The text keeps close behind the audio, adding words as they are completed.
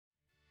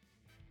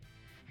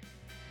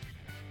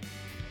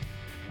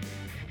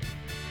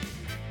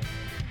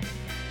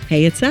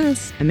Hey, it's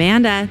us,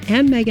 Amanda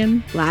and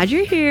Megan. Glad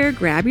you're here.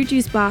 Grab your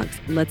juice box.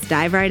 Let's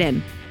dive right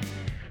in.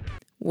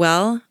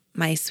 Well,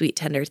 my sweet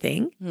tender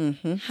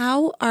thing,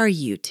 how are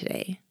you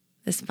today,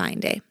 this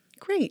fine day?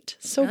 Great.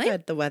 So Really?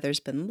 good. The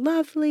weather's been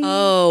lovely.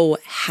 Oh,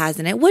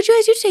 hasn't it? What'd you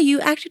guys do today? You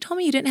actually told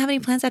me you didn't have any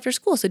plans after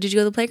school. So did you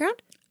go to the playground?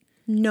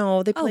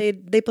 No, they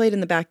played. They played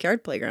in the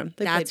backyard playground.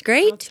 They That's played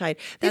great. Outside.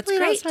 That's they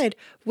played great. outside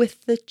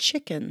with the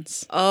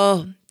chickens.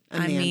 Oh,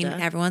 I mean,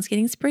 Amanda. everyone's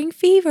getting spring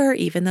fever,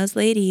 even those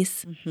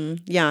ladies.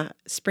 Yeah,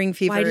 spring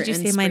fever. Why did you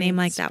and say my spring- name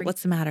like that? spring-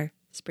 What's the matter?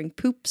 Spring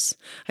poops.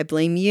 I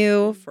blame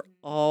you for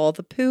all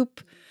the poop.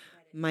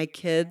 My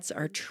kids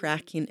are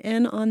tracking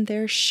in on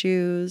their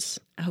shoes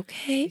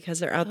Okay. because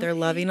they're out there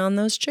loving on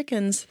those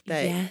chickens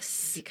that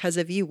Yes. because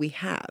of you we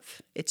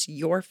have. It's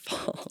your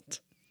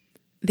fault.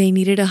 They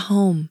needed a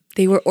home.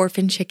 They were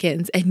orphan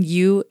chickens, and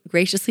you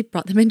graciously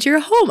brought them into your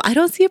home. I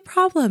don't see a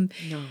problem.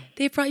 No.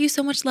 They brought you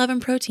so much love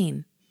and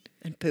protein.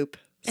 And poop.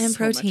 And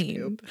So much protein.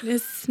 poop.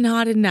 It's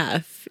not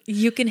enough.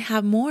 You can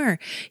have more.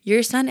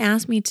 Your son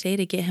asked me today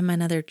to get him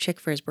another chick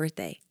for his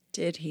birthday.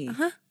 Did he?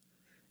 Uh-huh.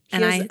 He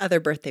And has I- other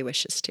birthday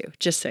wishes too,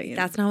 just so you know.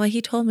 That's not what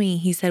he told me.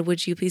 He said,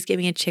 "Would you please get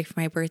me a chick for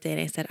my birthday?"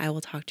 And I said, "I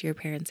will talk to your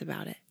parents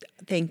about it."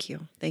 Thank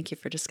you. Thank you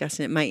for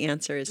discussing it. My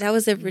answer is That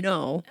was a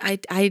no.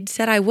 I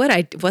said I would.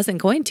 I wasn't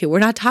going to. We're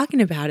not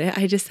talking about it.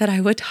 I just said I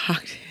would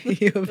talk to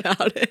you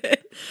about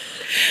it.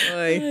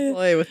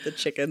 Boy, with the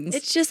chickens.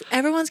 It's just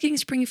everyone's getting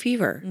spring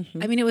fever.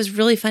 I mean, it was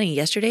really funny.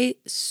 Yesterday,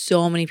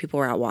 so many people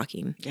were out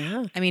walking.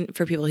 Yeah. I mean,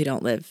 for people who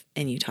don't live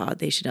in Utah,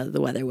 they should know that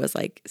the weather was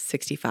like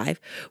 65,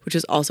 which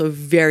is also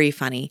very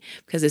funny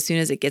because as soon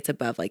as it gets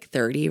above like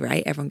 30,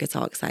 right, everyone gets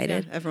all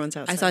excited. Yeah, everyone's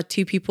outside. I saw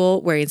two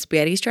people wearing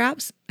spaghetti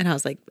straps and I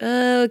was like,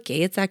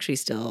 okay, it's actually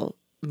still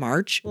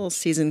March. a little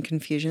season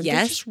confusion. They're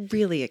Yes. just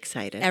really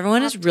excited.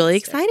 Everyone is really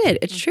excited.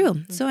 It's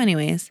true. So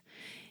anyways,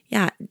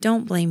 yeah,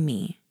 don't blame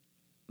me.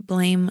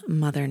 Blame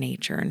Mother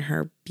Nature and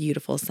her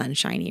beautiful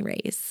sunshiny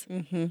rays.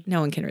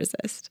 No one can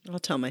resist. I'll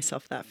tell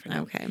myself that for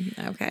now.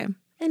 Okay.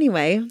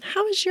 Anyway,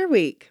 how was your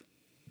week?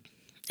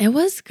 It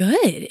was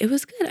good. It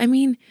was good. I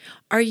mean,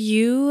 are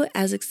you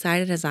as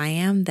excited as I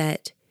am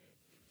that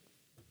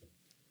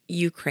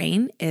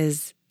Ukraine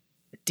is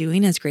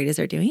doing as great as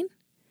they're doing?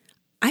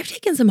 I've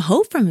taken some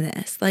hope from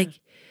this. Like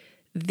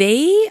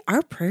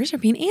our prayers are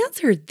being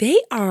answered.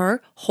 They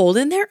are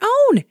holding their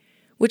own,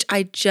 which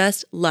I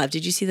just love.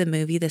 Did you see the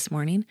movie this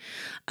morning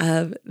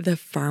of the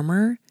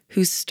farmer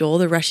who stole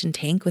the Russian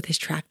tank with his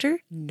tractor?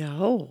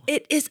 No.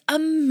 It is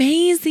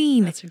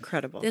amazing. That's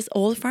incredible. This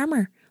old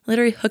farmer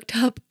literally hooked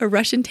up a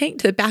Russian tank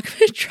to the back of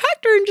his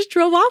tractor and just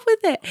drove off with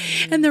it.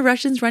 And the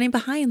Russians running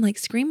behind, like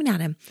screaming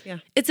at him. Yeah.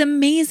 It's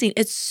amazing.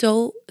 It's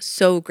so,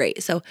 so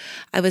great. So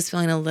I was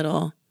feeling a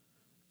little,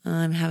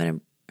 I'm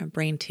having a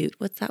brain toot.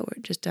 What's that word?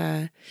 Just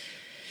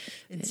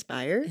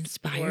Inspired?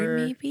 inspired,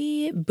 Or-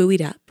 maybe?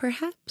 Buoyed up,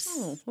 perhaps?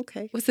 Oh,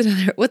 okay. What's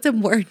a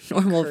more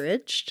normal?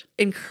 Encouraged?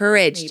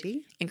 Encouraged.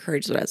 Maybe.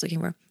 Encouraged is what I was looking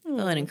for.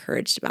 Feeling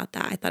encouraged about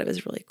that. I thought it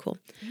was really cool.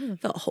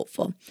 Felt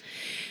hopeful.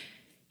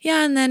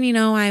 Yeah, and then,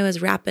 I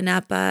was wrapping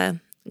up a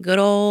good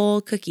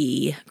old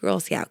Girl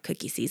Scout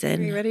cookie Are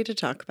season. you ready to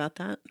talk about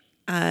that?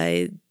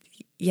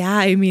 Yeah,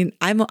 I mean,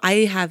 I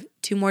have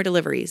 2 more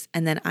deliveries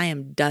and then I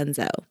am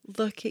donezo.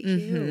 Look at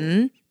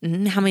you.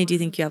 How many do you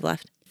think you have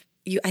left?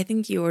 I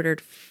think you ordered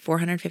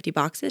 450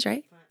 boxes,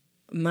 right?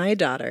 My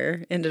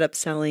daughter ended up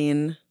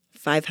selling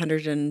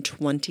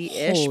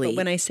 520-ish. Holy. But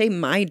when I say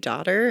my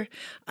daughter,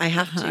 I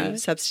have to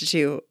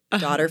substitute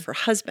daughter for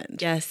husband.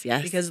 Yes.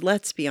 Because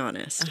let's be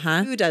honest,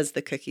 who does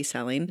the cookie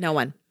selling? No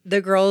one.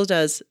 The girl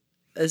does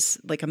is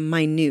like a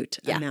minute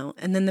Yeah. amount.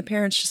 And then the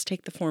parents just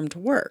take the form to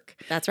work.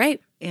 That's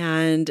right.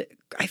 And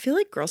I feel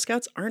like Girl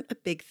Scouts aren't a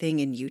big thing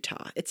in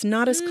Utah. It's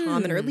not as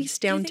common, or at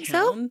least you downtown. think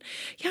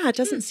so? Yeah, it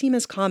doesn't seem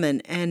as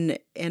common. And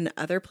in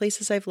other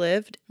places I've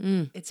lived,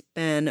 it's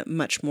been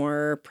much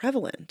more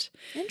prevalent.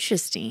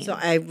 Interesting. So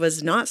I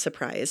was not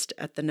surprised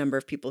at the number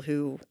of people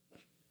who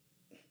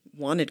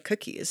wanted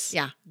cookies.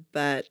 Yeah.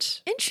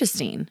 But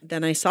Interesting.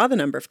 then I saw the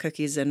number of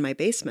cookies in my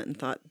basement and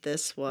thought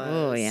this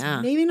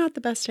was maybe not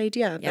the best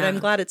idea. But Yeah. I'm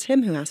glad it's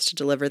him who has to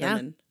deliver them Yeah.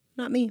 and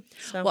not me.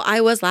 So Well,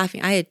 I was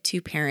laughing. I had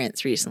 2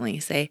 parents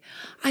recently say,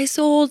 I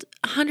sold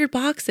 100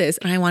 boxes.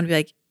 And I want to be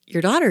like,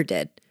 your daughter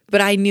did. But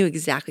I knew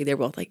exactly. They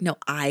were both like, no,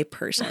 I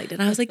personally did.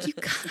 And I was like, you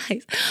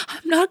guys,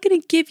 I'm not going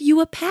to give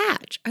you a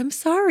patch. I'm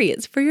sorry.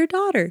 It's for your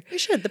daughter. they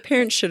should. The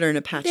parents should earn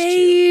a patch too.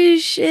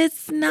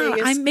 It's not.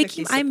 Biggest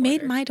cookie I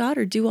made supporter. my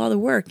daughter do all the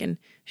work and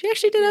she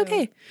actually did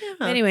okay.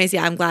 But anyways,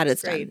 I'm glad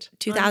it's done. Great.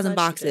 2,000 I'm glad she did.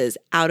 boxes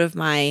out of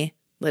my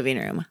living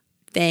room.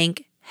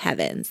 Thank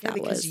heavens. That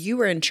Because was. you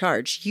were in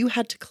charge. You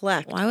had to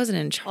collect Well, I wasn't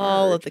in charge.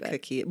 all of the but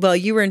cookies. Well,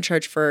 you were in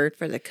charge for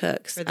For the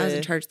cooks. For I was in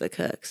the- charge of the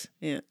cooks.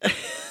 yeah.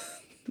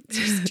 It's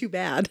just too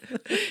bad.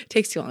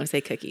 Takes too long to say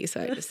cookies,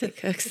 so I just say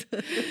cooks.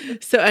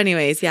 So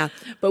anyways, yeah.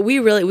 But we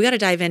got to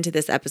dive into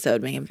this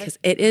episode, Megan, because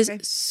it is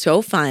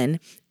so fun.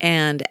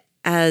 And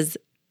as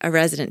a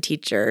resident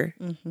teacher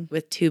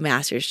with 2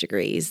 master's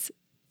degrees,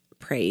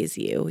 praise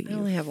you. I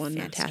only have one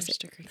fantastic. master's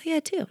degree. Yeah,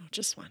 2.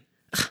 Just one.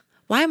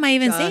 Why am I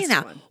even Just saying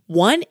that? one.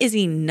 One is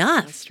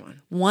enough. Just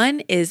one.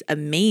 One is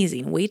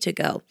amazing. Way to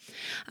go.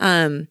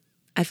 I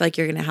feel like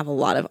you're going to have a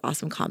lot of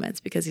awesome comments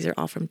because these are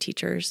all from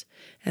teachers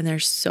and they're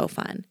so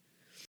fun.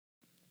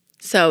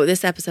 So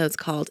this episode's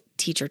called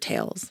Teacher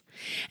Tales.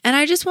 And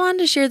I just wanted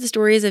to share the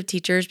stories of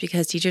teachers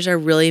because teachers are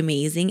really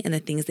amazing and the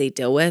things they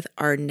deal with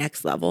are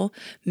next level.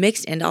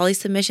 Mixed into all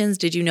these submissions,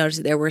 did you notice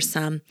that there were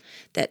some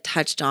that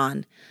touched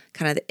on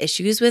kind of the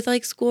issues with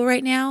like school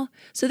right now?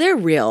 So they're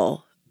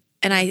real.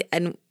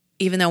 And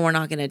even though we're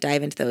not going to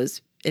dive into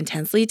those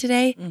intensely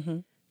today,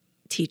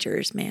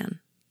 teachers, man,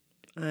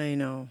 I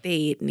know.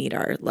 they need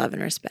our love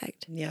and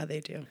respect. Yeah, they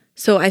do.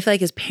 So I feel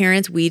like as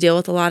parents, we deal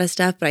with a lot of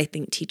stuff, but I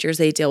think teachers,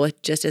 they deal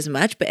with just as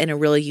much, but in a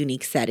really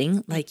unique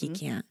setting. Like you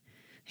can't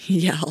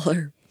yell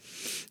or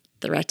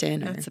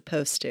threaten or Not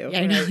supposed to.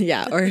 I know,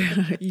 yeah, or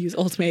use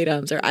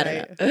ultimatums or I don't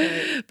know.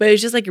 Right. But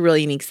it's just like a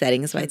really unique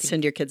setting. So I think,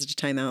 Send your kids to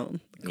timeout.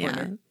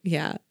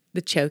 yeah,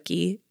 the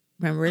chokey.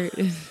 Remember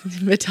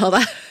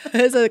Matilda?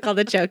 Is it called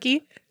the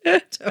chokey? Yeah,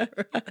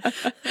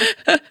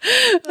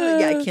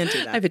 I can't do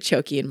that. I have a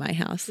chokey in my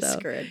house. So.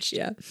 Discouraged.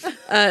 Yeah.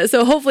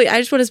 So hopefully I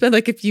just want to spend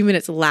like a few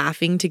minutes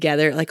laughing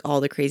together, like all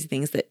the crazy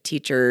things that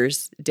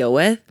teachers deal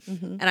with.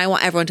 And I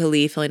want everyone to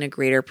leave feeling a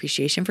greater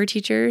appreciation for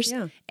teachers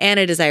and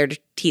a desire to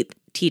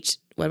teach.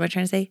 What am I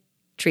trying to say?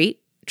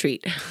 Treat.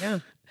 Yeah.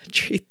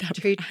 Treat them.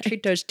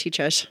 Treat those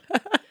teachers.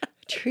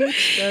 Treat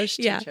those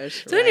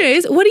teachers. So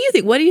anyways, what do you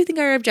think? What do you think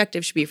our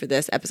objective should be for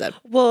this episode?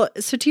 Well,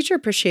 so Teacher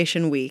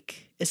Appreciation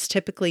Week is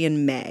typically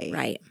in May.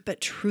 Right.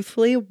 But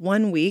truthfully,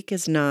 1 week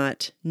is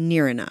not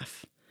near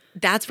enough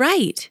That's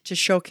right. to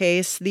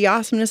showcase the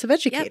awesomeness of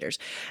educators.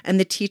 And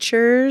the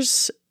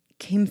teachers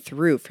came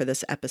through for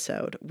this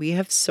episode. We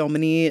have so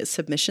many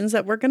submissions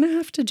that we're going to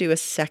have to do a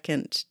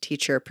second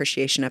Teacher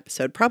Appreciation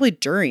episode, probably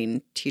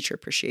during Teacher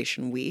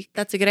Appreciation Week,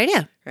 That's a good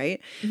idea. right?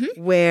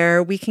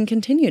 Where we can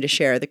continue to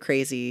share the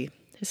crazy,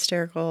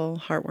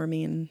 hysterical,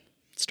 heartwarming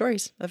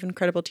stories of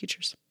incredible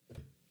teachers.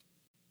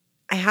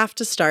 I have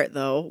to start,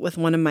 though, with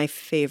one of my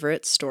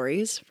favorite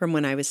stories from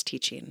when I was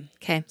teaching.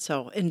 Okay.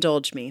 So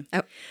indulge me.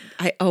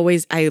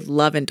 I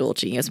love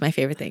indulging you. It's my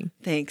favorite thing.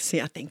 Thanks.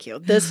 Yeah, thank you.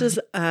 This is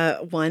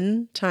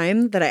one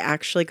time that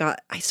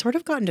I sort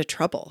of got into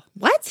trouble.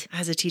 What?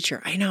 As a teacher.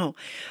 I know.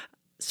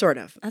 Sort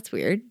of. That's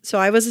weird. So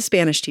I was a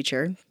Spanish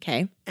teacher.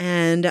 Okay.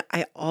 And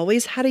I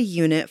always had a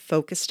unit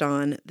focused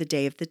on the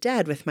Day of the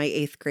Dead with my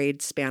 8th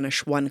grade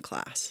Spanish 1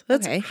 class.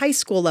 That's high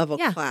school level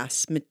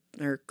class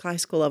or high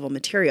school level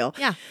material.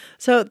 Yeah.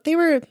 So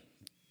they're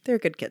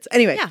good kids.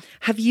 Anyway,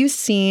 have you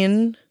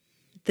seen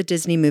the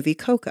Disney movie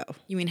Coco?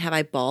 You mean have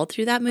I bawled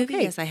through that movie?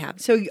 Okay. Yes, I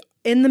have. So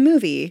in the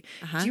movie,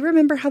 do you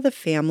remember how the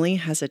family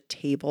has a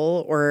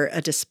table or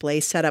a display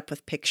set up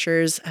with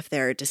pictures of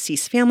their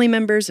deceased family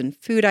members and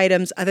food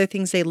items, other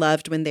things they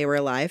loved when they were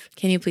alive?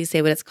 Can you please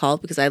say what it's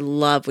called? Because I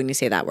love when you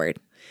say that word.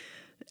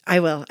 I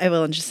will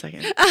in just a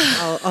second.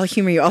 I'll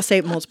humor you. I'll say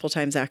it multiple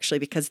times actually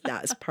because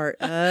that is part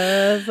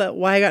of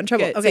why I got in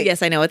trouble. Good. Okay. So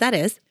yes, I know what that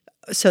is.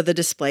 So the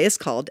display is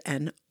called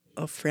an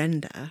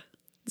ofrenda.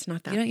 It's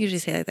not that. You don't usually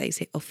say it like that. You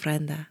say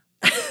ofrenda.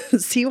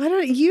 See, why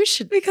don't you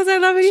should? Because I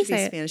love when you Be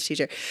say a it. Spanish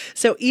teacher.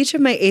 So each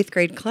of my 8th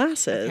grade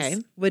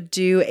classes would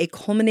do a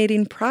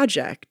culminating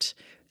project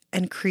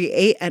and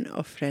create an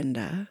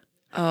ofrenda.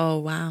 Oh,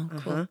 wow.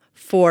 Cool.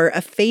 For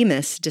a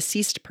famous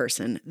deceased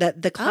person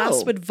that the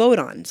class would vote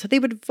on. So they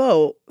would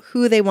vote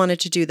who they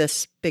wanted to do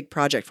this big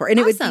project for. And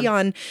it would be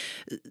on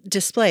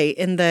display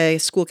in the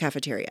school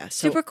cafeteria.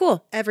 So Super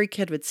cool. every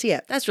kid would see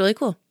it. That's really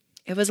cool.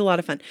 It was a lot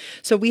of fun.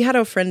 So we had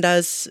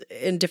ofrendas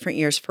in different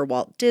years for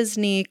Walt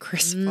Disney,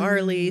 Chris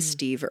Farley,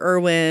 Steve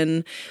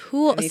Irwin.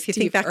 Cool. I mean, if you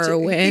Steve think back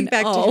Irwin.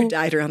 to who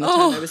died around the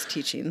time I was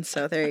teaching.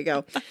 So there you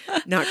go.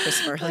 Not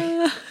Chris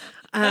Farley.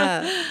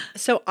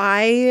 So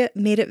I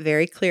made it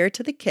very clear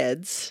to the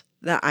kids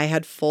that I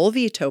had full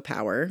veto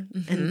power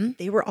and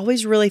they were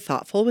always really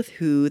thoughtful with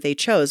who they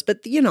chose.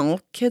 But,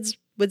 kids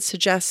would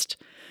suggest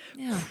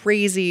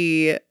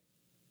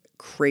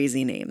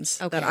crazy names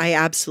that I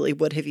absolutely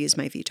would have used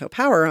my veto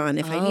power on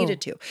if I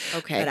needed to.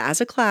 Okay. But as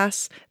a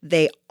class,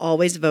 they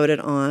always voted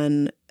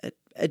on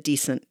a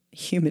decent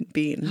human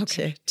being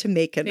to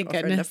make an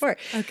ofrenda for.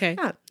 Okay.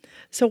 Yeah.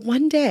 So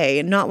one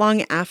day, not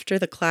long after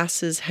the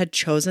classes had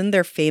chosen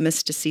their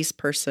famous deceased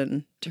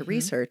person to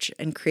research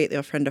and create the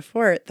ofrenda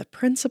for it, the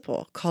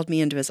principal called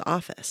me into his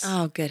office.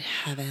 Oh, good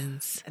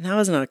heavens. And that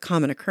was not a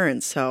common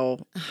occurrence,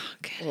 so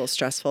a little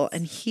stressful.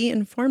 And he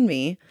informed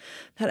me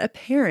that a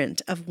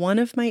parent of one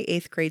of my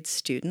 8th grade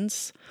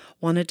students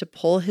wanted to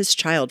pull his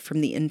child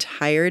from the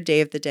entire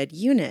Day of the Dead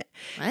unit.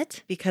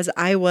 What? Because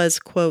I was,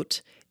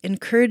 quote,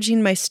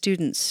 encouraging my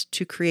students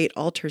to create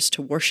altars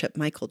to worship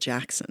Michael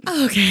Jackson.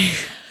 Okay.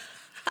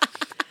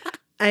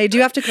 I do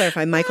have to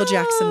clarify, Michael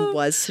Jackson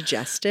was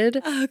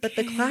suggested, but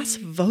the class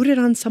voted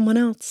on someone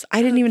else.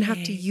 I didn't even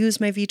have to use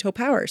my veto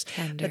powers.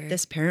 Tender. But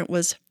this parent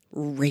was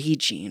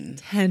raging.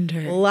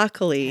 Tender.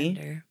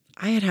 Luckily,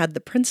 I had the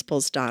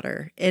principal's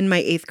daughter in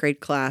my 8th grade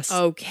class the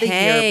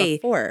Okay. year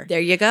before. There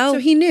you go. So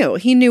he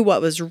knew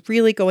what was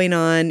really going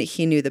on.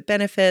 He knew the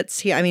benefits.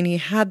 He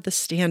had the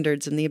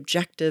standards and the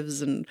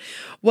objectives and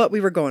what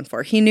we were going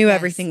for. He knew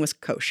everything was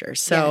kosher.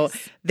 So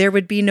there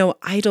would be no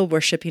idol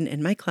worshiping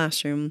in my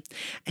classroom.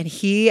 And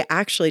he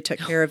actually took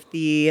care of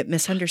the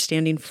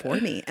misunderstanding for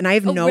me. And I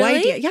have no really?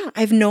 idea. Yeah. I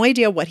have no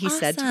idea what he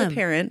said to the Awesome.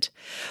 parent,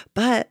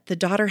 but the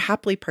daughter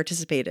happily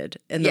participated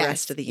in the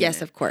rest of the unit.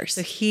 Yes, of course.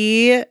 So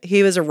he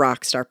was a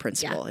rock star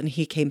principal and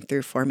he came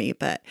through for me.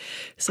 But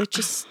it's like,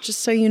 just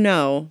so you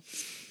know,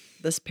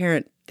 this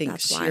parent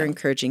thinks That's you're wild.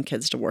 encouraging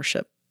kids to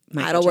worship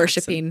Michael Idol Jackson,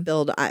 worshiping.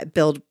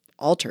 build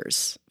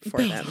altars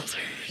for them.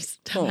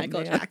 To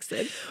Michael man.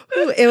 Jackson.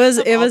 Ooh, it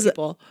was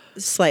People.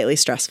 slightly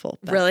stressful.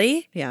 But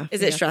Really? Yeah.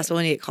 Is it stressful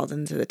when you get called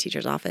into the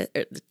teacher's office,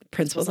 or the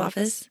principal's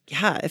office?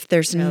 Yeah, if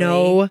there's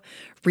no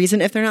reason,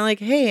 if they're not like,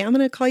 hey, I'm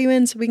going to call you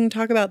in so we can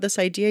talk about this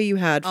idea you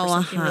had for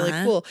something really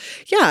cool.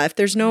 Yeah, if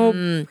there's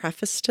no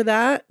preface to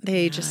that,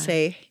 they just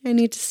say, hey, I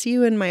need to see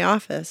you in my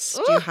office.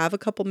 Do you have a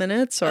couple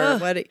minutes or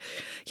what?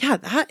 Yeah,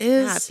 that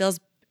is. Yeah, it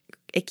feels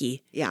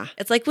icky. Yeah.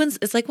 It's like when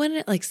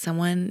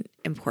someone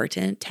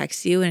important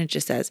texts you and it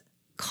just says,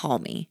 call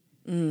me.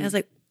 And I was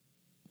like,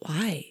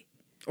 why?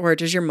 Or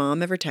does your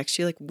mom ever text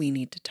you like, we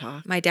need to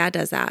talk? My dad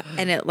does that.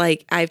 And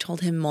I've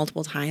told him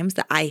multiple times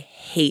that I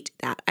hate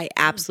that. I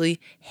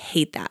absolutely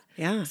hate that.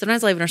 Yeah.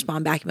 Sometimes I'll even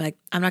respond back and be like,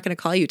 I'm not going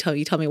to call you till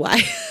you tell me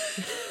why.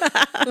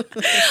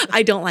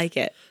 I don't like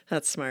it.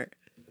 That's smart.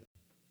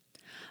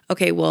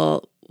 Okay,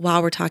 well,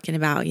 while we're talking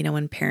about,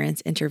 when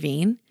parents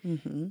intervene,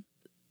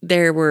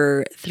 there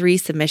were 3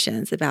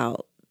 submissions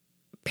about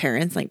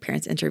parents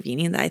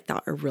intervening that I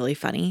thought were really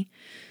funny.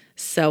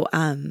 So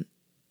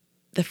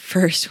the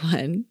first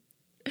one,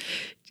 do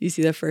you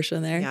see the first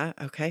one there? Yeah.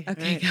 Okay.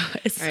 Okay, go.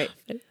 All right.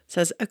 It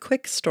says a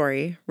quick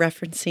story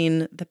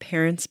referencing the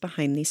parents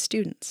behind these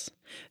students.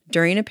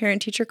 During a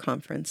parent-teacher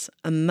conference,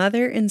 a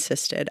mother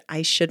insisted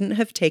I shouldn't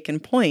have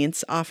taken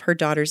points off her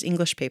daughter's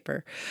English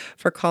paper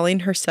for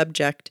calling her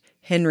subject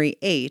Henry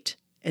VIII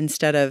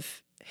instead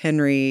of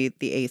Henry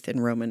VIII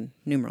in Roman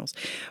numerals.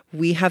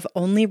 We have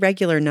only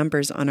regular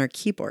numbers on our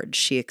keyboard,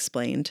 she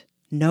explained.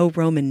 No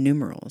Roman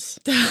numerals.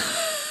 That's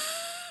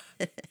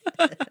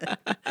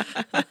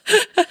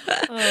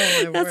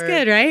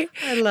good, right?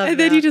 I love And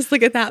then you just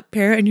look at that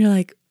parent and you're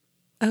like,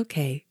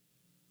 okay.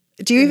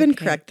 Do you even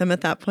correct them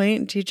at that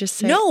point? Do you just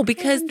say, No,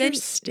 because then,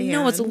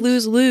 no, it's a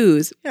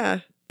lose-lose.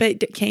 Yeah. But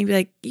can't you be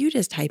like, you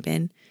just type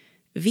in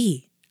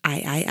VIII.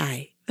 Like,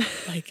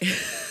 like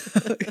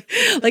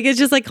it's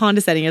just like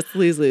condescending. It's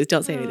lose-lose.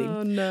 Don't say anything.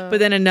 Oh, no. But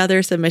then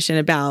another submission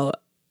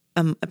about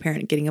a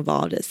parent getting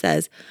involved. It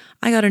says,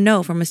 I got a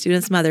note from a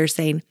student's mother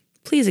saying,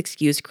 please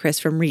excuse Chris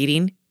from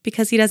reading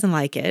because he doesn't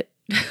like it.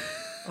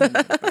 Oh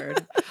my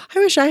word. I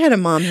wish I had a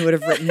mom who would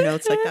have written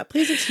notes like that.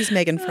 Please excuse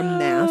Megan from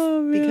math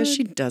because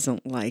she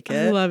doesn't like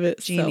it. I love it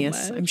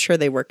Genius. so much. I'm sure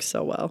they work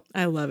so well.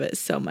 I love it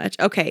so much.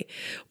 Okay.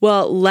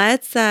 Well,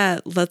 let's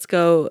start at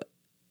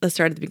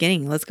the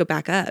beginning. Let's go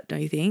back up,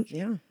 don't you think?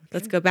 Yeah.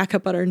 Let's go back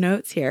up on our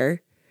notes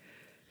here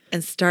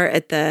and start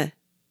at the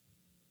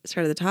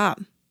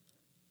top.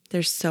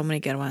 There's so many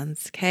good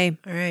ones. Okay.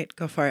 All right.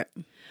 Go for it.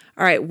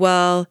 All right.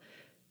 Well,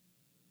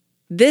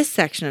 this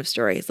section of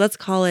stories, let's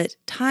call it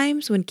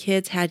Times When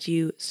Kids Had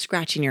You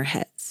Scratching Your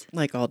Heads.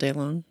 Like all day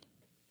long?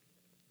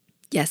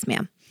 Yes,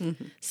 ma'am.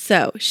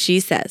 So she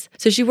says,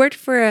 she worked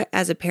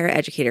as a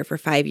paraeducator for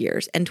 5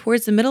 years. And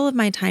towards the middle of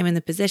my time in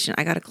the position,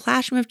 I got a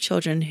classroom of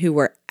children who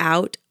were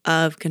out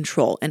of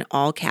control in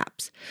all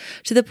caps,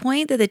 to the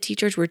point that the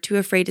teachers were too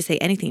afraid to say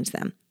anything to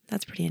them.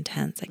 That's pretty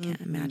intense. I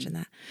can't imagine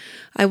that.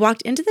 I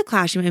walked into the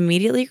classroom,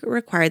 immediately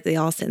required they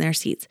all sit in their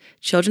seats.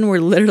 Children were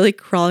literally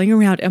crawling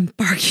around and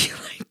barking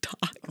like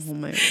dogs. Oh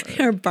my word.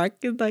 They are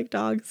barking like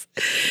dogs.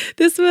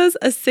 This was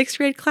a 6th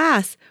grade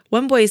class.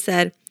 One boy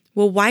said,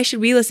 well, why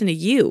should we listen to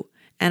you?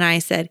 And I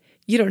said,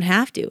 you don't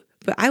have to,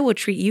 but I will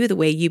treat you the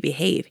way you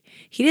behave.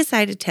 He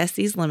decided to test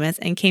these limits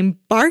and came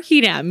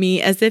barking at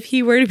me as if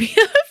he were to be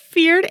a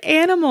feared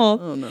animal.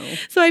 Oh no.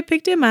 So I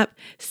picked him up,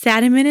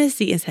 sat him in his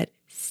seat and said,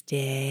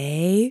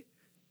 stay.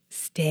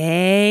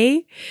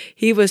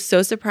 He was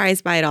so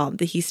surprised by it all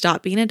that he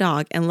stopped being a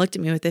dog and looked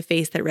at me with a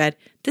face that read,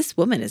 this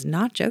woman is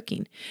not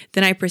joking.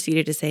 Then I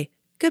proceeded to say,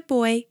 good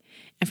boy.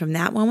 And from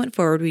that moment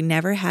forward, we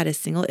never had a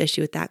single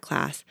issue with that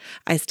class.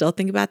 I still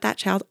think about that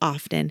child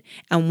often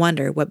and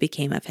wonder what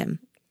became of him.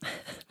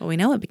 Well, we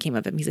know what became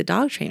of him. He's a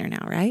dog trainer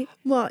now, right?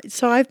 Well,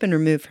 so I've been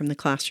removed from the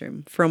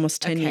classroom for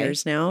almost 10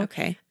 years now.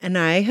 Okay. And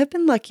I have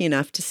been lucky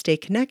enough to stay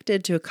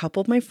connected to a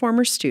couple of my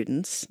former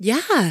students.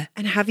 Yeah.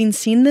 And having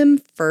seen them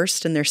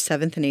first in their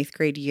 7th and 8th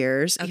grade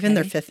years, even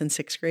their 5th and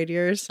 6th grade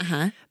years,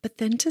 but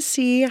then to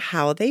see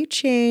how they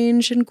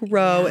change and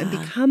grow and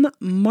become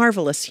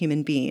marvelous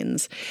human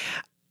beings.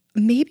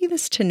 Maybe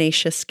this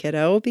tenacious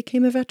kiddo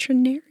became a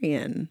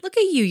veterinarian. Look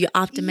at you, you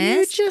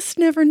optimist. You just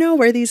never know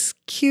where these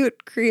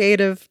cute,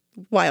 creative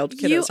wild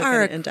kiddos You are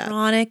are a going to end up.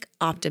 chronic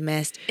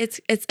optimist. It's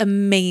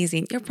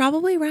amazing. You're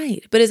probably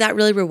right. But is that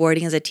really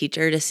rewarding as a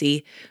teacher to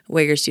see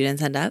where your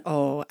students end up?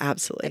 Oh,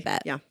 absolutely. I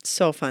bet. Yeah.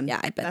 So fun. Yeah,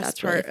 I bet Best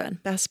that's really part, fun.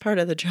 Best part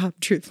of the job,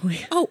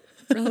 truthfully. Oh,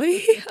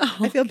 really? Oh.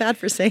 I feel bad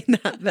for saying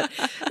that, but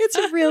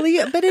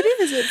but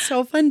it is. It's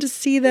so fun to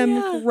see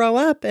them grow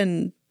up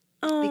and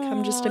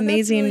become just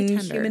amazing that's really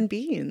tender. human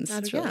beings.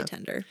 That's So, really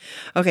tender.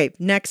 Okay,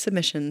 next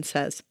submission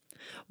says,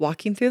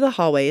 walking through the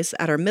hallways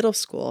at our middle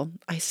school,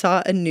 I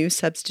saw a new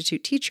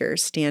substitute teacher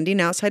standing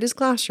outside his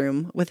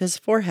classroom with his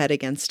forehead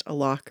against a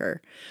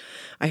locker.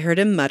 I heard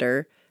him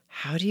mutter,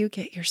 how did you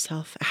get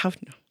yourself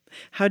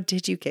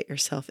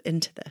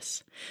into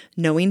this?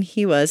 Knowing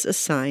he was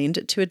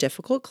assigned to a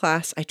difficult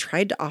class, I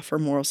tried to offer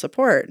moral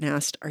support and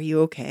asked, are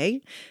you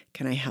okay?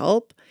 Can I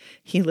help?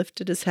 He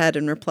lifted his head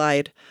and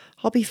replied,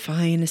 I'll be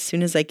fine as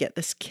soon as I get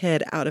this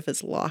kid out of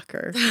his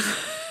locker.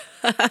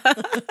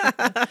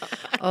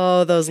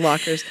 Oh, those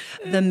lockers.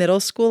 The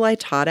middle school I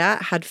taught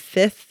at had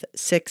 5th,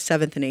 6th,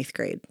 7th, and 8th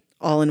grade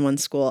all in one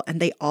school, and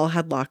they all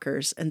had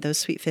lockers. And those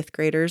sweet 5th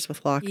graders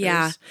with lockers,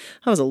 that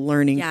was a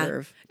learning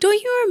curve.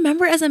 Don't you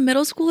remember as a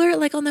middle schooler,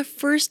 like on the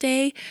first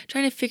day,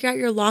 trying to figure out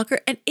your locker?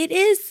 And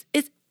it's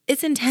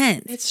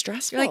intense. It's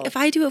stressful. You're like, if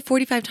I do it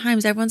 45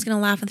 times, everyone's going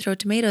to laugh and throw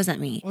tomatoes at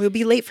me. Or you'll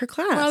be late for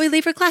class. Or I'll be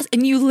late for class.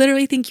 And you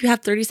literally think you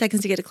have 30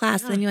 seconds to get to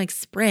class, and then you like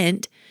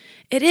sprint.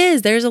 It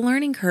is. There's a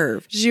learning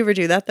curve. Did you ever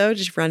do that though?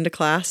 Did you run to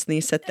class and then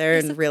you sit there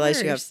and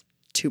realize you have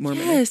 2 more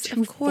minutes?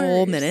 Of course.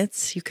 Full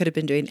minutes. You could have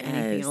been doing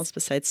anything else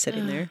besides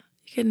sitting there.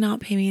 You could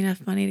not pay me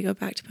enough money to go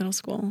back to middle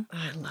school. Oh,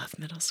 I love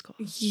middle school.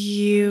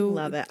 You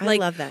love it. I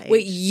love that age.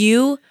 Wait,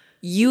 you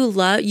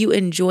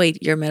enjoyed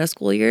your middle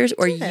school years,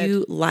 or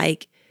you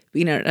like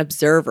being an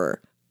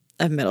observer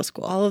of middle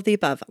school? All of the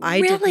above. I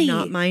did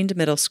not mind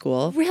middle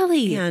school.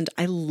 Really? And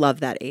I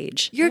love that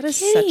age. You're that is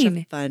kidding.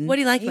 such a fun What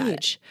do you like age. about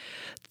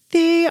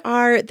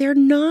it? They're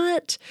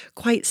not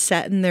quite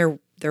set in their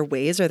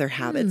ways or their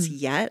habits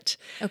yet.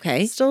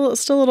 Okay. Still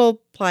a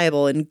little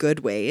pliable in good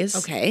ways.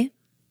 Okay.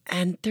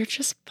 And they're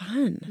just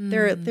fun.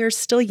 They're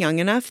still young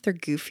enough. They're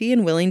goofy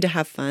and willing to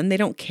have fun. They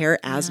don't care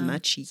as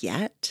much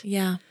yet.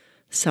 Yeah.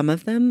 Some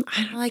of them,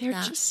 they're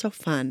that. just so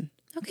fun.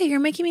 Okay, you're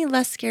making me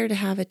less scared to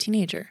have a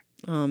teenager.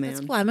 Oh, man.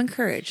 That's cool. I'm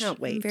encouraged. Can't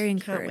wait. I'm very Can't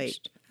encouraged.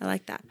 wait. I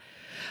like that.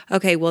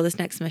 Okay, well, this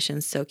next mission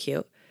is so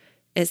cute.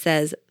 It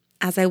says,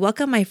 as I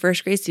welcome my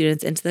first grade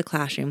students into the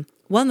classroom,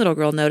 one little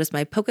girl noticed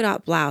my polka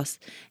dot blouse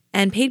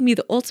and paid me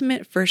the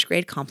ultimate first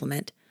grade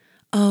compliment.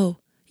 Oh,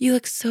 you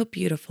look so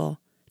beautiful,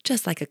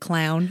 just like a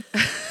clown.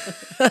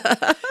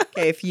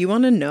 Okay, if you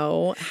want to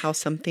know how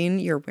something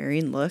you're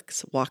wearing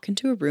looks, walk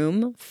into a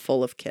room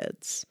full of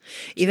kids.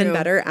 Even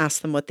better,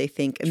 ask them what they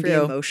think and be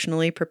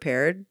emotionally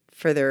prepared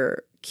for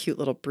their cute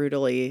little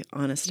brutally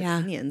honest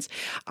opinions.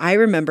 I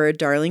remember a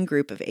darling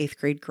group of 8th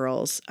grade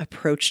girls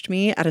approached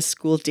me at a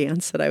school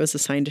dance that I was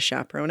assigned to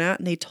chaperone at,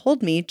 and they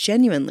told me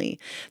genuinely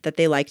that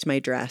they liked my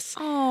dress.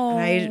 Oh.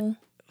 And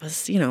I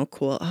was,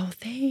 cool. Oh,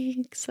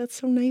 thanks. That's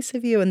so nice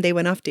of you. And they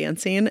went off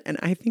dancing, and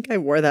I think I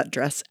wore that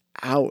dress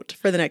out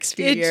for the next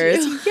few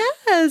years. You?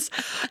 Yes.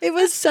 It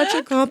was such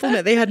a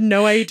compliment. They had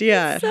no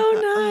idea. So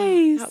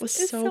nice. That was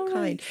so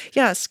kind. Nice.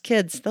 Yes,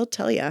 kids, they'll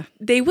tell you.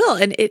 They will.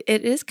 And it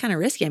is kind of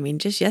risky. I mean,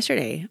 just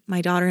yesterday,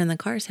 my daughter in the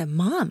car said,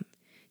 Mom,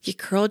 you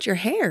curled your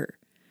hair.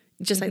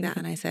 Just like that.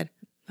 And I said,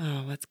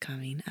 oh, what's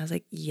coming? I was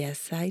like,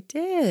 yes, I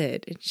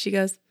did. And she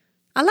goes,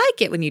 I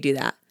like it when you do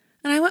that.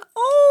 And I went,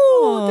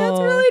 oh, that's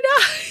really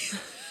nice.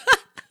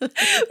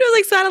 It was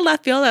like so out of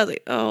left field. I was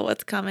like, oh,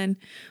 what's coming?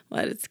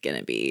 What it's going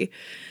to be.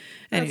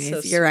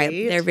 Anyways, you're right.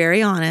 They're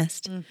very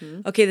honest.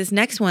 Mm-hmm. Okay, this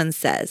next one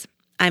says,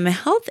 I'm a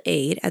health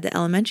aide at the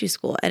elementary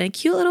school, and a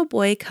cute little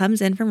boy comes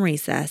in from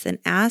recess and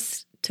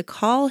asks to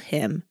call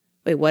him.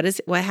 Wait,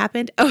 what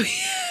happened? Oh,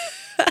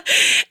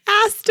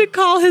 asked to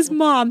call his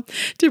mom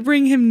to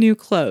bring him new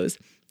clothes.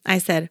 I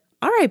said,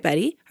 all right,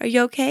 buddy, are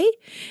you okay?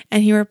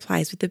 And he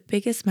replies with the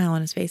biggest smile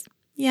on his face.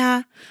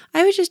 Yeah,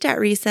 I was just at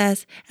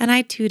recess and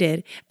I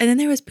tooted and then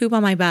there was poop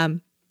on my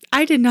bum.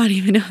 I did not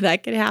even know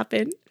that could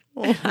happen.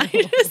 Oh. I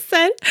just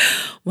said,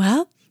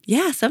 well,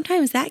 yeah,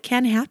 sometimes that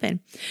can happen.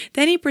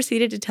 Then he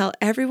proceeded to tell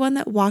everyone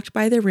that walked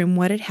by the room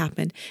what had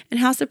happened and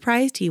how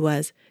surprised he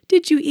was.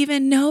 Did you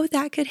even know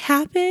that could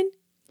happen?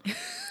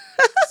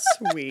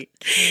 Sweet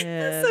kid.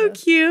 That's so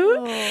cute.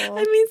 Aww.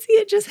 I mean, see,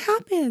 it just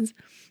happens.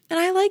 And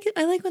I like it.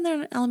 I like when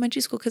they're in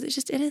elementary school because it's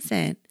just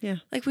innocent. Yeah.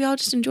 Like we all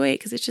just enjoy it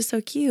because it's just so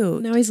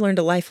cute. Now he's learned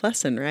a life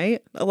lesson, right?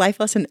 A life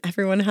lesson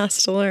everyone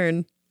has to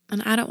learn.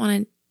 And I don't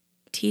want to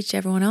teach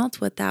everyone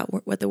else what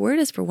the word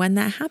is for when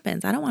that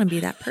happens. I don't want to be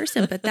that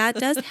person, but that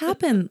does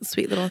happen,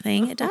 sweet little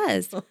thing. It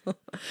does.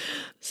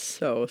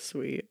 So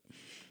sweet.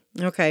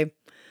 Okay.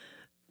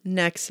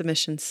 Next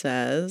submission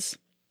says,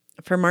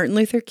 for Martin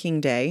Luther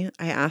King Day,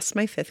 I asked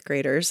my 5th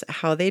graders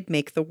how they'd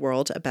make the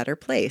world a better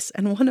place.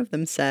 And one of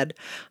them said,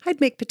 I'd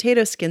make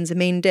potato skins a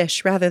main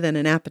dish rather than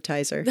an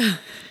appetizer.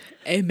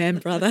 Amen,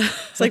 brother.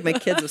 It's like my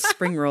kids with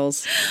spring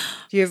rolls.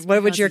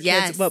 What would your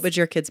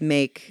kids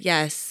make?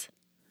 Yes.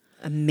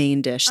 A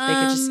main dish they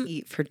could just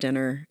eat for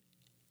dinner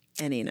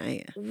any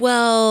night.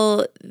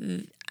 Well,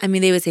 I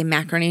mean, they would say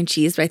macaroni and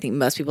cheese, but I think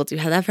most people do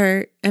have that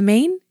for a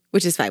main,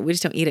 which is fine. We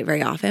just don't eat it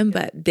very often,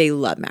 but they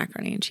love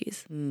macaroni and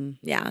cheese.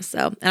 Yeah.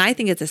 So, and I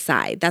think it's a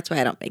side. That's why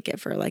I don't make it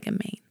for like a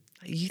main.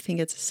 You think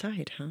it's a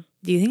side, huh?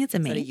 Do you think it's a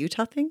Is main? that a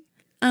Utah thing?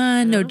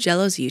 No,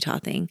 Jell-O's a Utah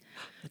thing.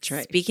 That's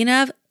right. Speaking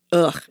of,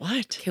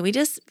 What? can we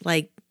just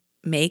like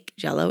make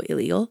Jell-O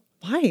illegal?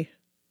 Why?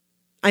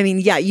 I mean,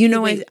 yeah, you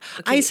know, Wait,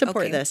 I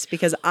support this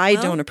because I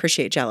don't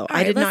appreciate Jell-O.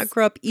 I did not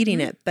grow up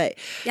eating it, but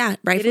Yeah,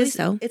 rightfully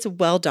so. it's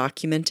well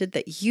documented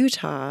that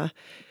Utah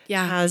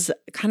Yeah. has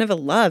kind of a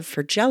love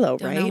for Jell-O,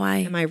 Don't right? know why.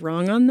 Am I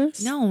wrong on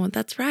this? No,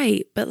 that's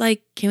right. But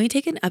like, can we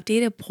take an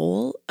updated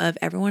poll of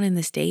everyone in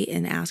the state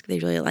and ask if they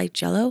really like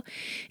Jell-O?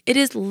 It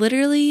is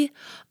literally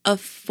a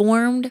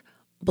formed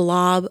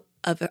blob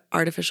of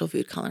artificial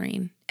food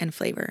coloring and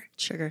flavor.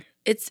 Sugar.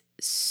 It's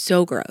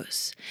so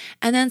gross.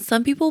 And then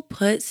some people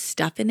put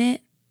stuff in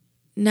it.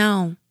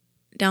 No,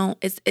 don't.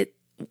 It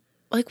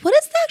like, what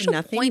is the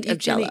actual point of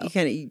Jell-O? You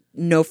can't eat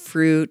no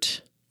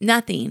fruit.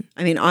 Nothing.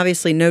 I mean,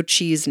 obviously no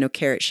cheese, no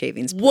carrot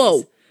shavings.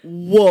 Please.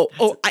 Whoa.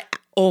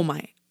 Oh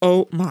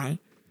my.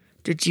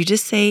 Did you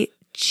just say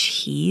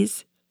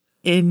cheese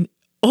in,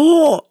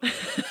 what?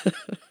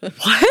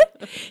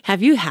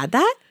 Have you had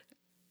that?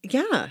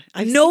 Yeah.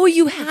 No,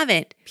 you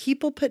haven't.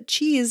 People put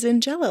cheese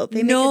in Jell-O.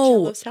 They make a No.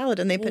 Jell-O salad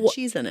and they put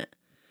cheese in it.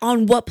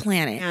 On what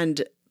planet?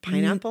 And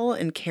pineapple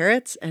and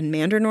carrots and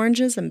mandarin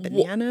oranges and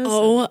bananas.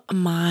 Oh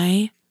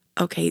my.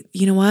 Okay,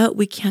 you know what?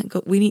 We can't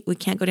go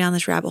down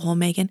this rabbit hole,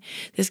 Megan.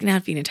 This is gonna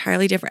have to be an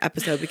entirely different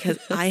episode because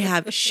I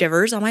have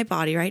shivers on my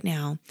body right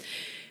now.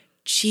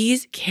 I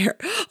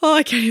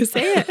can't even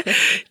say it.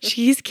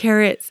 Cheese,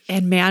 carrots,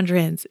 and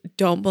mandarins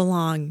don't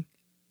belong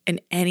in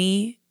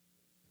any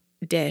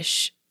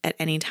dish at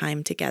any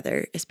time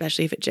together,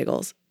 especially if it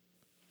jiggles.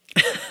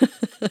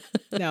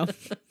 No.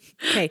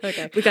 Okay.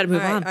 We got to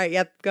move on. All right.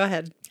 Yep. Go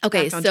ahead.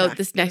 Okay. Back on So track.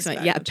 this next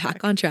one,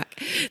 back on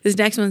track. This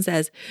next one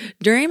says,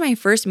 during my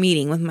first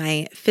meeting with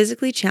my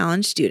physically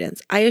challenged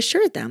students, I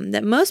assured them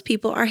that most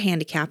people are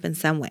handicapped in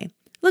some way.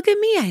 Look at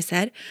me, I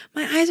said.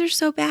 My eyes are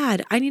so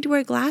bad. I need to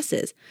wear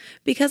glasses.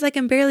 Because I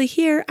can barely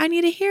hear, I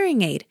need a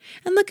hearing aid.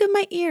 And look at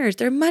my ears.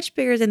 They're much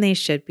bigger than they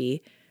should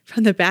be.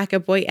 From the back, a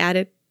boy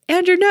added,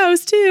 and your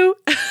nose too.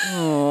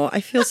 Oh, I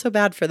feel so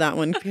bad for that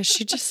one because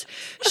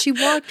she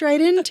walked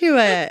right into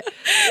it.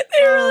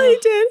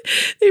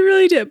 They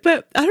really did.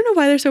 But I don't know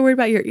why they're so worried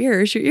about your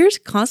ears. Your ears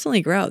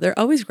constantly grow. They're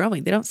always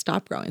growing. They don't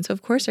stop growing. So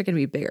of course they're going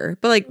to be bigger,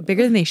 but like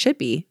bigger than they should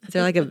be. Is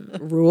there like a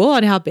rule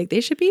on how big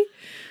they should be?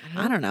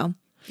 I don't know.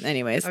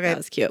 Anyways, Okay. that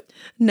was cute.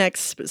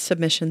 Next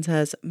submission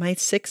says, my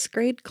 6th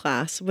grade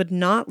class would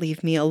not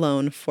leave me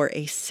alone for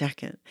a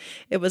second.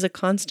 It was a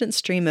constant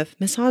stream of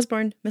Miss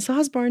Osborne, Miss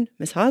Osborne,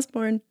 Miss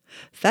Osborne.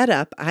 Fed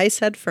up, I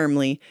said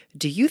firmly,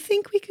 do you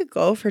think we could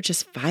go for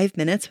just 5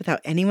 minutes without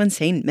anyone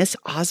saying Miss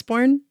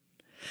Osborne?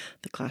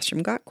 The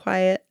classroom got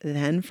quiet.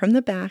 Then from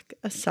the back,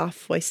 a soft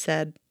voice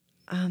said,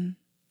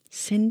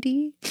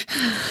 Cindy?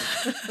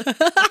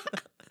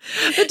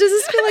 Does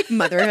this feel like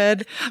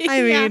motherhood?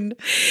 I mean,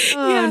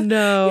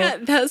 no. Yeah,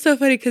 that's so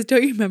funny because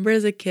don't you remember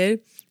as a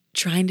kid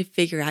trying to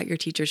figure out your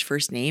teacher's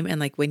first name? And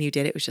like when you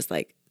did, it was just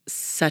like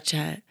such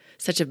a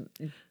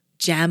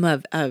gem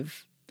of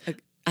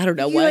I don't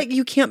know what.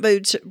 You can't,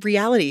 but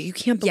reality, you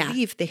can't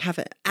believe they have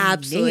it.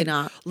 Absolutely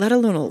not. Let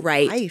alone a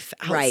Right, life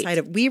right. outside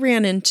of. We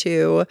ran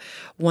into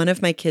one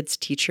of my kids'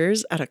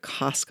 teachers at a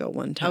Costco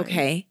one time.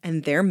 Okay.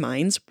 And their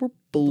minds were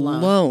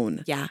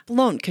blown. Yeah.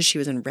 Blown because she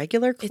was in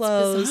regular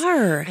clothes.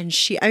 bizarre. And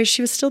she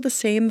was still the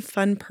same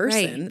fun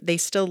person.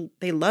 Right.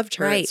 They loved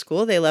her Right. at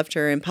school. They loved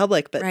her in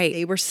public, but Right.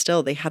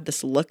 they had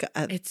this look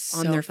It's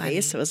on so their funny.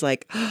 face. It was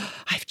like,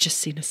 I've just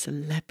seen a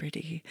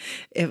celebrity.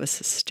 It was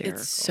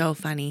hysterical. It's so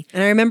funny.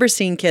 And I remember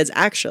seeing kids,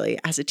 actually,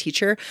 as a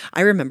teacher,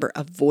 I remember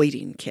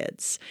avoiding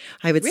kids.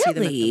 I would see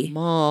them at Really? the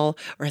mall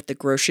or at the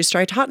grocery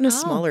store. I taught in a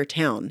smaller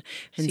town.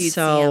 And you'd see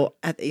so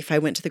if I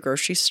went to the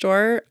grocery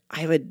store,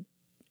 I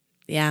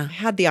Yeah.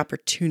 had the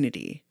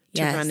opportunity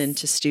to Yes. run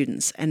into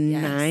students. And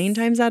Yes. 9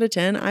 times out of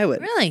 10, I would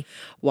Really?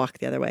 walk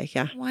the other way.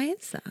 Yeah. Why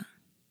is that?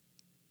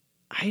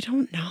 I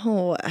don't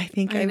know. I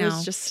think I I was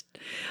know. just,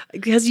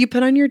 because you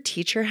put on your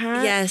teacher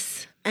hat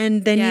Yes.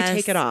 and then Yes. you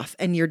take it off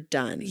and you're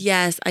done.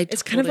 Yes.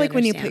 It's kind of like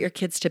when you put your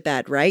kids to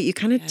bed, right? You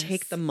kind of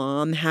take the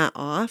mom hat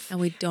off. And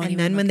we don't And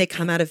even then when look they at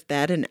come out of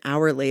bed an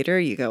hour later,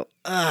 you go,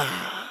 ugh,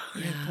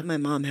 I put my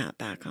mom hat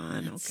back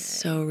on. Okay.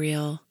 So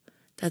real.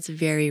 That's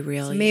very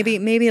real. So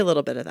maybe a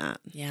little bit of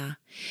that. Yeah.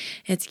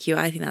 It's cute.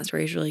 I think that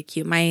story is really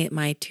cute. My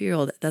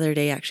 2-year-old the other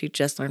day actually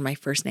just learned my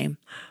first name.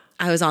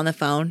 I was on the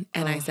phone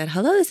and I said,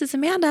 hello, this is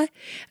Amanda.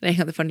 And I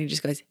hung up the phone and he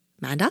just goes,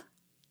 Amanda?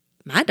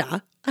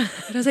 Amanda? And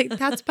I was like,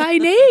 that's my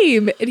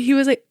name. And he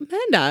was like,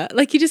 Amanda.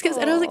 Like he just goes,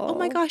 and I was like, oh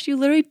my gosh, you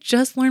literally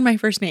just learned my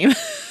first name.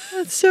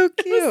 That's so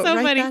cute. so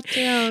Write funny. that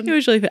down. It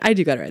was really fun. I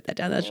do got to write that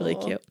down. That's really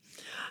cute.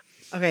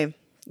 Okay.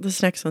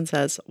 This next one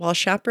says, while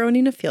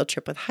chaperoning a field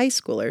trip with high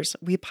schoolers,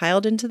 we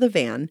piled into the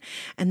van,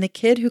 and the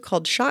kid who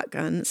called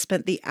shotgun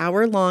spent the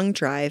hour-long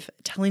drive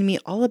telling me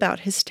all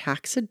about his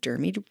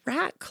taxidermied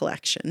rat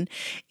collection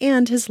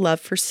and his love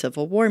for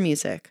Civil War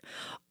music.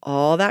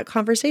 All that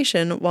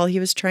conversation while he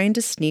was trying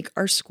to sneak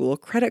our school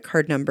credit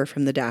card number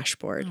from the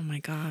dashboard. Oh my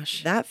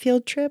gosh. That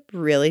field trip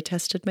really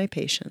tested my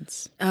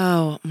patience.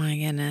 Oh my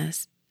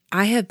goodness.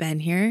 I have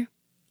been here.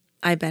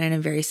 I've been in a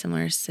very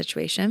similar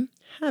situation.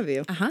 Have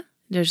you? Uh-huh.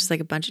 There's just like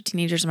a bunch of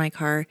teenagers in my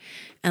car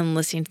and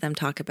listening to them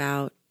talk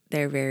about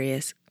their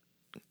various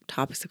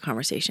topics of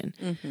conversation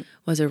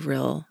was a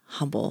real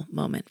humble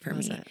moment for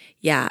me. It?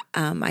 Yeah.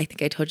 I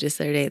think I told you this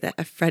the other day that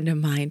a friend of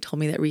mine told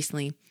me that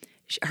recently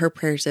her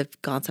prayers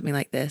have gone something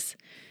like this.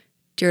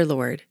 Dear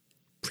Lord,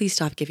 please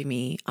stop giving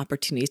me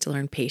opportunities to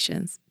learn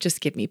patience.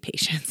 Just give me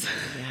patience.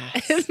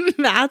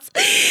 Yes.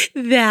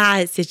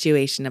 That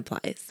situation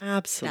applies.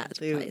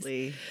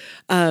 Absolutely.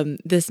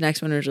 This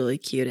next one is really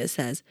cute. It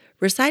says,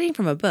 reciting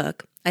from a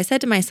book, I said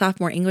to my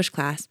sophomore English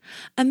class,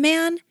 a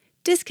man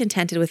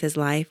discontented with his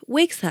life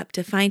wakes up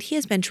to find he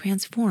has been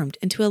transformed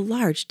into a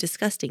large,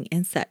 disgusting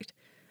insect.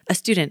 A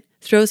student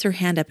throws her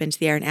hand up into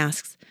the air and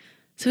asks,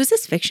 so is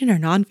this fiction or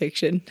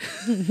nonfiction?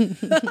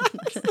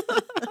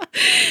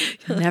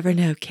 You'll never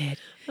know, kid.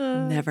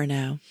 Never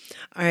know.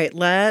 All right,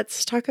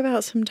 let's talk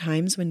about some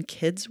times when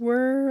kids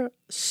were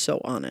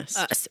so honest.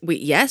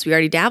 We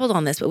already dabbled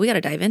on this, but we got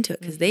to dive into it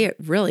because they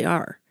really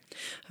are.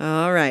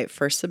 All right,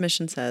 first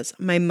submission says,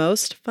 my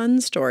most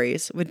fun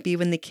stories would be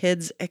when the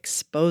kids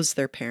expose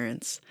their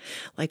parents.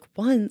 Like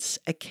once,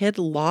 a kid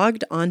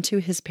logged onto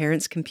his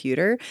parents'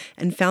 computer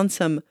and found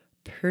some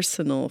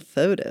personal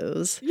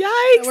photos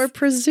that were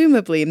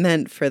presumably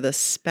meant for the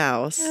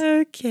spouse.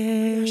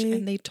 Okay. Gosh,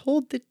 and they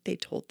told the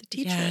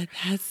teacher. Yeah,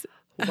 that's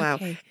wow.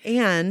 okay.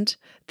 And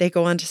they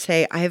go on to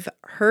say, I've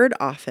heard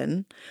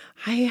often,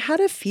 I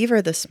had a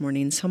fever this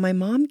morning, so my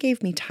mom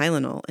gave me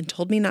Tylenol and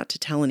told me not to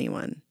tell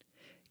anyone.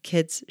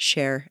 Kids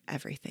share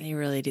everything. They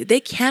really do. They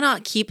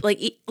cannot keep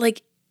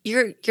like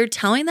you're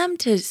telling them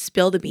to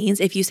spill the beans.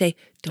 If you say,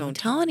 don't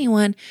tell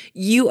anyone,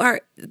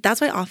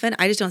 that's why often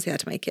I just don't say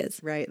that to my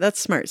kids. Right. That's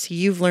smart. So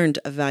you've learned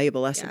a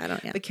valuable lesson.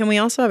 Yeah. But can we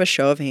also have a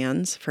show of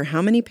hands for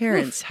how many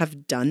parents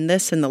have done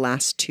this in the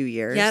last 2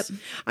 years? Yep.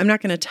 I'm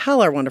not going to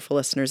tell our wonderful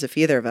listeners if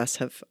either of us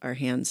have our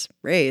hands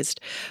raised,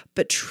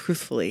 but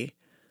truthfully,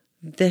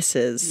 this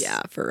is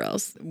for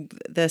reals.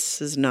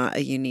 This is not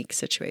a unique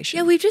situation.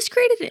 Yeah, we've just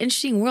created an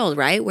interesting world,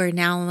 right? Where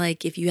now,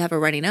 like, if you have a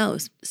runny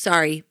nose,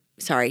 sorry,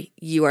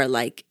 you are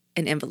like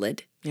an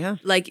invalid. Yeah.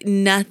 Like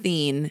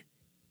nothing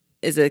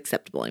is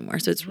acceptable anymore.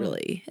 So it's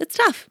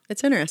tough.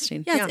 It's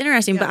interesting. Yeah, it's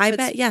interesting. But I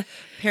bet,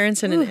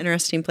 parents in an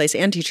interesting place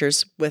and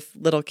teachers with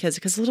little kids,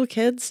 because little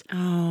kids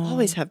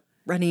always have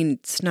running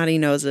snotty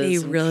noses.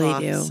 They and really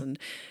coughs do. And,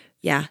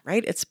 yeah.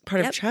 Right? It's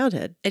part of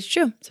childhood. It's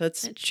true. So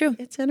it's true.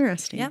 It's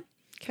interesting. Yeah.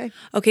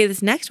 Okay,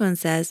 this next one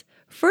says,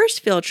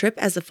 first field trip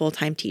as a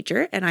full-time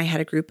teacher, and I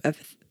had a group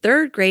of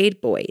third grade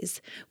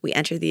boys. We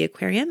enter the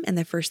aquarium, and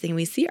the first thing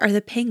we see are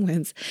the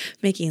penguins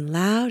making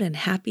loud and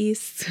happy,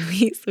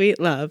 sweet,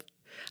 sweet love.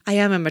 I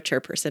am a mature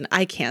person.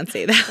 I can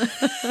say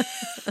that.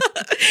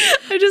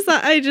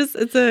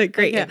 It's a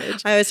great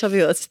image. I always tell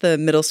people it's the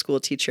middle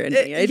school teacher in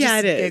me. I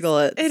just giggle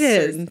at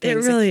certain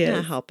things. It really is. I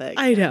can't help it.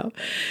 I know.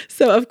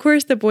 So, of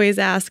course, the boys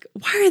ask,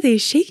 why are they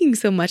shaking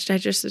so much? And I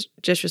just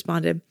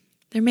responded,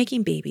 they're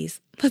making babies.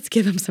 Let's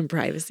give them some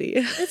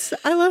privacy.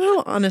 I love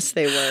how honest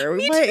they were.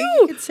 Me too.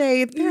 You could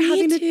say they're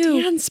having a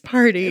dance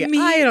party.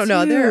 I don't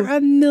know. There are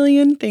a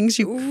million things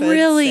you could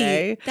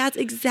say. That's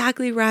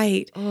exactly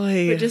right.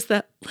 Oy. But just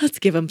that, let's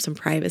give them some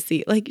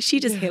privacy. Like she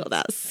just handled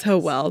that so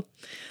well.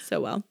 So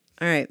well.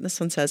 All right. This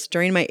one says,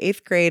 during my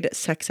 8th grade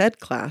sex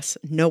ed class,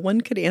 no one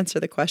could answer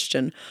the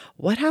question,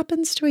 what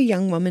happens to a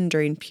young woman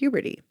during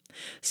puberty?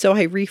 So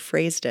I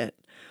rephrased it.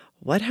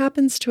 What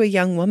happens to a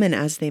young woman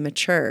as they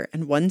mature?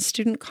 And one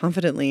student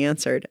confidently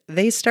answered,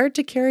 they start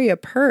to carry a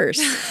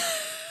purse.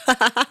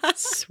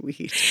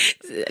 Sweet.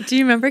 Do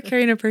you remember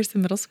carrying a purse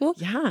in middle school?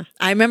 Yeah.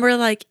 I remember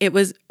it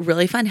was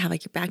really fun to have your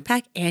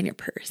backpack and your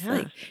purse. Yeah.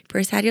 Your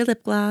purse had your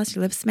lip gloss,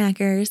 your lip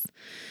smackers.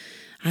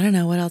 I don't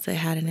know what else it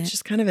had in it. It's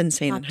just kind of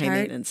insane and Pop-Tart. high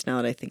maintenance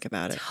now that I think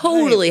about it.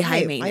 Totally high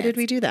maintenance. Why did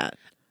we do that?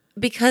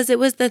 Because it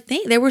was the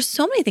thing. There were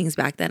so many things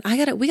back then.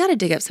 We got to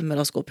dig up some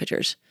middle school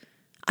pictures.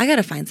 I got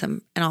to find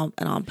some and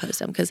I'll post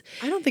them because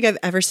I don't think I've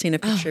ever seen a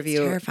picture of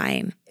you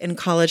terrifying in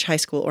college, high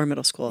school, or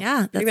middle school.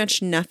 Yeah, pretty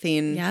much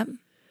nothing. Yep.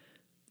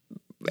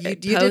 You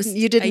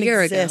didn't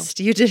exist.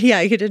 You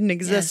didn't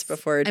exist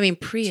before. I mean,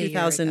 pre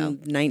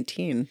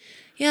 2019.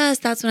 Yes,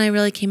 that's when I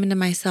really came into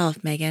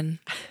myself, Megan.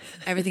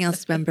 Everything else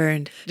has been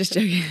burned. Just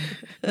joking.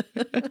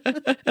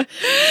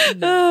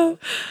 No.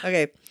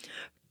 Okay.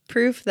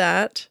 Proof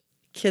that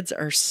kids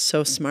are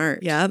so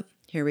smart. Yep.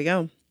 Here we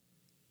go.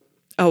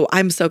 Oh,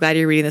 I'm so glad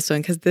you're reading this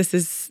one because this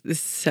is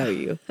so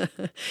you.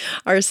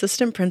 Our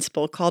assistant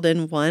principal called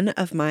in one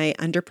of my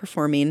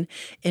underperforming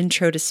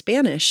intro to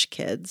Spanish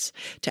kids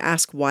to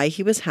ask why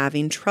he was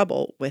having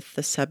trouble with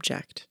the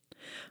subject.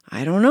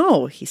 I don't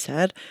know, he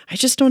said. I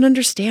just don't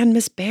understand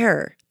Miss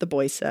Bear, the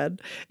boy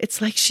said.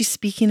 It's like she's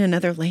speaking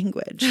another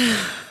language.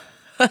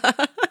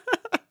 I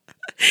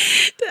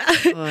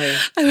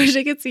wish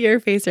I could see your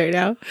face right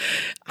now.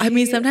 I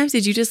mean, sometimes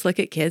did you just look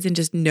at kids and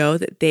just know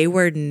that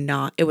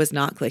it was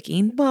not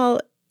clicking?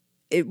 Well,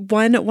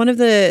 one of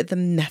the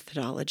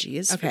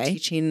methodologies for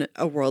teaching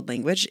a world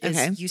language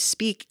is you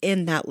speak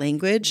in that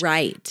language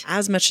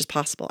as much as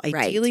possible.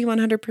 Ideally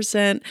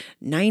 100%,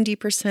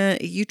 90%.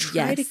 You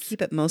try to keep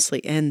it mostly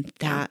in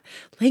that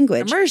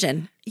language.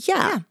 Immersion.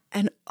 Yeah.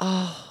 And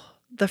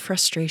the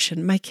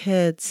frustration. My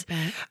kids,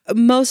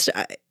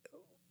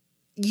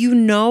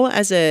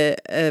 as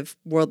a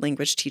world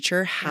language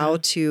teacher, how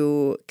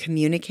to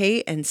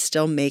communicate and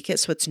still make it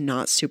so it's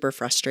not super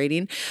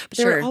frustrating. But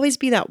there would always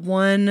be that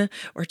one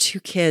or two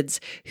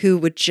kids who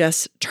would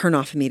just turn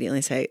off immediately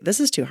and say, this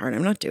is too hard.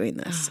 I'm not doing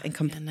this. And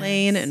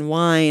complain and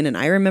whine. And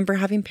I remember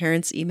having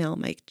parents email,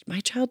 my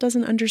child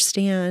doesn't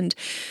understand.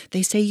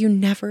 They say you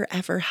never,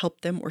 ever help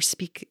them or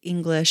speak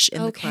English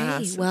in the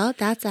class. Well,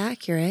 that's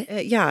accurate.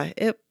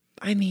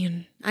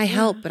 I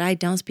help, but I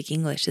don't speak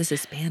English. This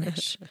is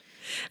Spanish.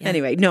 Yeah.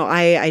 Anyway, no,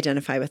 I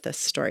identify with this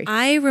story.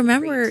 I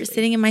remember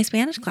sitting in my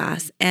Spanish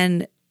class,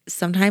 and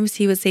sometimes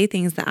he would say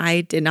things that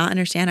I did not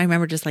understand. I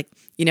remember just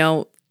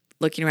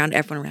looking around,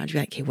 everyone around you,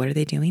 like, okay, what are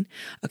they doing?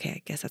 Okay,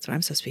 I guess that's what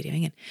I'm supposed to be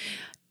doing. And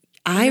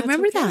I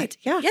remember that.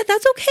 Yeah,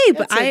 that's okay.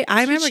 But I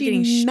remember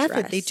getting stressed.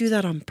 Method. They do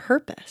that on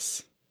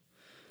purpose.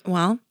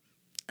 Well,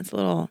 it's a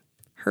little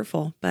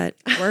hurtful, but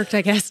it worked,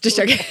 I guess. Just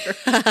joking.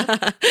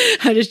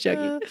 I'm just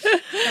joking.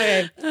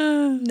 Okay.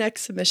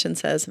 Next submission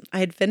says, I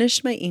had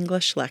finished my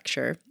English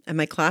lecture and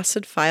my class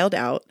had filed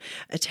out.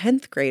 A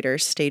 10th grader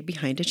stayed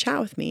behind to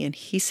chat with me and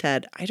he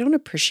said, I don't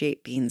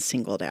appreciate being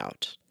singled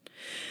out.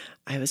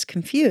 I was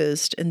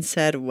confused and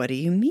said, what do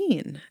you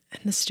mean?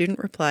 And the student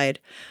replied,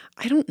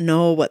 I don't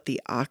know what the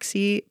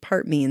oxy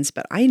part means,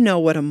 but I know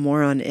what a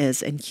moron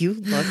is. And you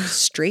looked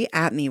straight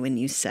at me when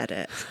you said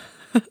it.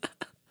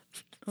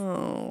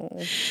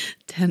 Oh,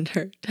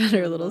 tender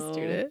little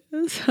student.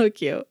 So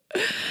cute.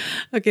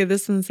 Okay,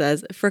 this one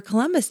says, for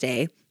Columbus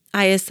Day,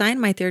 I assigned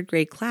my 3rd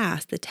grade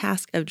class the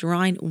task of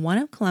drawing one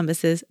of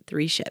Columbus's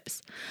 3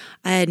 ships.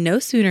 I had no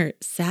sooner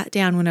sat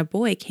down when a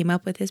boy came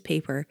up with his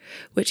paper,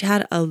 which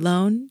had a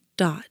lone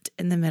dot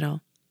in the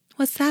middle.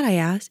 What's that? I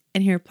asked,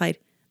 and he replied,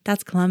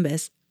 that's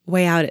Columbus,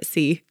 way out at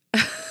sea.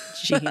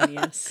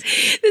 Genius.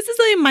 This is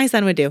something my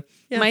son would do.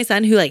 Yeah. My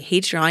son, who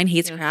hates drawing,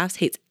 hates crafts,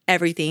 hates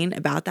everything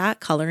about that,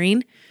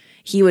 coloring,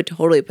 he would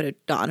totally put a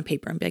dot on a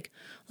paper and be like,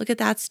 look at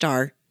that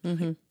star.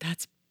 Mm-hmm.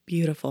 That's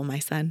beautiful, my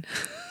son.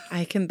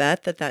 I can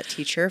bet that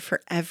teacher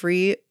for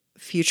every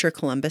future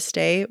Columbus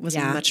Day was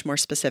much more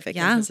specific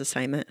in his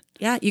assignment.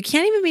 Yeah, you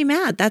can't even be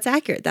mad. That's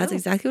accurate. That's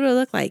exactly what it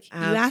looked like. You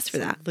asked for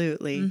that.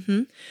 Absolutely.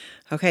 Mm-hmm.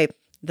 Okay,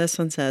 this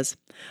one says,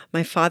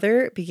 my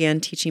father began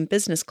teaching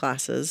business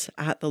classes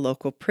at the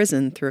local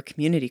prison through a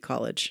community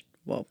college.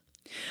 Whoa.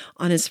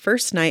 On his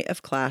first night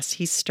of class,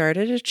 he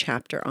started a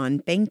chapter on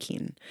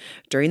banking.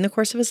 During the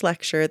course of his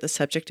lecture, the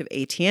subject of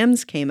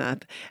ATMs came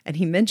up, and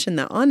he mentioned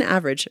that on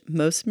average,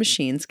 most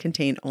machines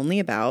contain only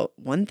about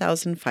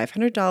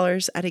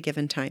 $1,500 at a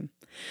given time.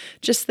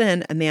 Just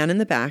then, a man in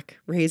the back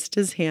raised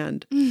his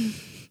hand.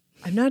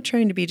 I'm not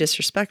trying to be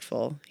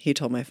disrespectful, he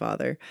told my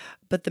father,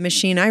 but the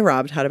machine I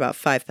robbed had about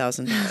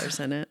 $5,000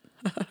 in it.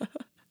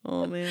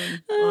 Oh,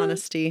 man.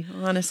 Honesty.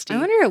 I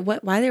wonder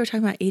why they were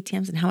talking about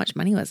ATMs and how much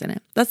money was in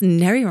it. That's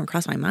never even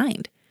crossed my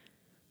mind.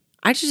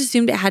 I just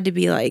assumed it had to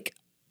be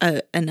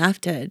enough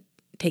to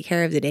take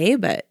care of the day,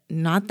 but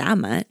not that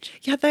much.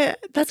 Yeah,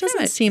 that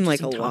doesn't seem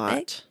like a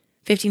lot.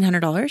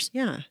 $1,500?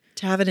 Yeah.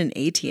 To have it in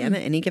ATM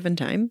at any given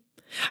time.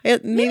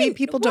 Maybe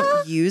people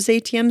don't use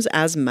ATMs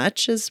as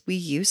much as we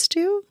used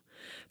to,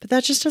 but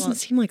that just doesn't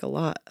seem like a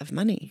lot of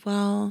money.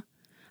 Well,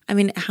 I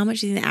mean, how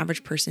much do you think the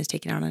average person is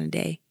taking out on a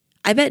day?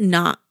 I bet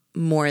not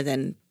more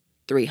than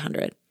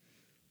 300.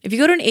 If you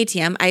go to an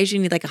ATM, I usually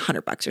need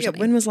 $100 or something.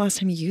 When was the last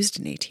time you used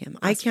an ATM?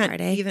 I can't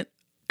Friday. Even.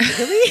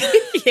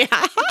 Really? Yeah.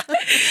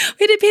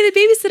 We had to pay the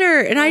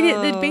babysitter,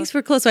 and the banks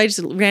were closed, so I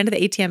just ran to the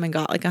ATM and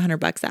got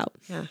 $100 out.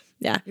 Yeah.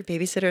 Yeah. Your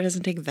babysitter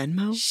doesn't take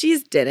Venmo?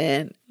 She's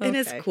didn't. And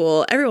it's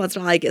cool. Every once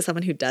in a while I get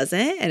someone who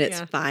doesn't, and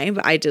it's fine.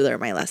 But I did learn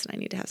my lesson. I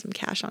need to have some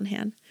cash on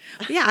hand.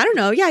 But yeah, I don't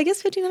know. Yeah, I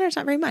guess $1,500 is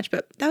not very much,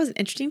 but that was an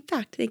interesting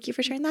fact. Thank you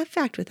for sharing that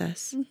fact with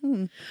us.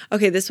 Mm-hmm.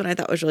 Okay, this one I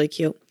thought was really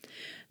cute.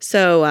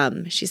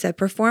 So she said,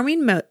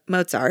 performing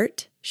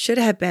Mozart should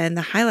have been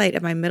the highlight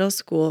of my middle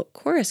school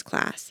chorus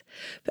class.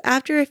 But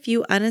after a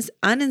few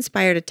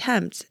uninspired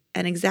attempts,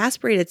 an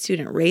exasperated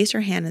student raised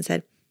her hand and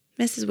said,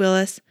 Mrs.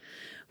 Willis,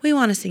 we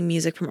want to sing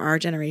music from our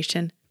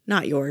generation,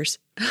 not yours.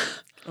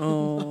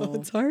 Oh,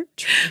 it's hard.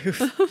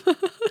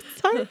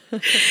 It's hard.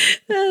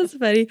 That's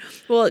funny.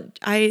 Well,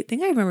 I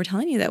think I remember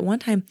telling you that one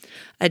time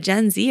a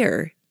Gen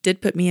Zer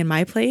did put me in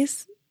my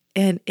place,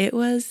 and it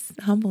was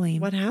humbling.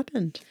 What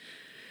happened?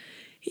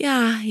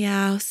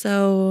 Yeah.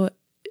 So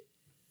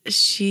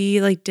she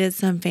did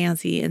some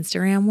fancy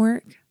Instagram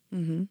work.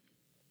 Mm-hmm.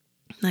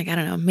 I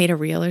don't know, made a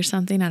reel or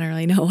something. I don't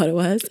really know what it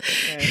was.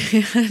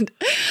 Okay. And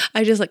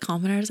I just like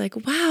commented, I was like,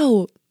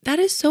 wow, that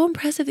is so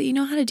impressive that you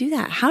know how to do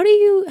that. How'd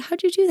you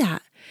do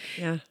that?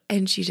 Yeah.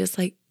 And she just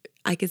like,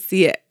 I could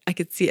see it. I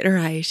could see it in her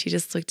eyes. She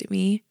just looked at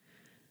me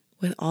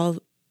with all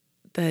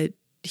the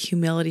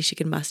humility she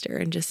could muster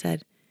and just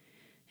said,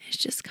 it's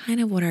just kind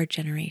of what our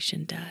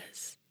generation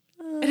does.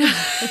 And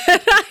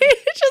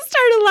I just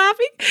started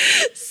laughing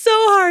so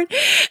hard.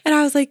 And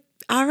I was like,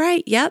 all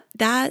right, yep,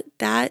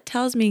 that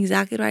tells me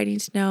exactly what I need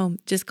to know.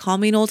 Just call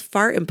me an old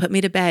fart and put me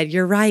to bed.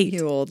 You're right.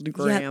 You old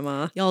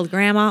grandma. Yep. You old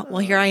grandma. Well,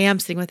 here I am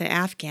sitting with an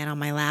Afghan on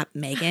my lap,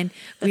 Megan.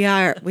 We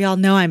all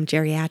know I'm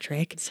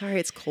geriatric. Sorry,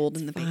 it's cold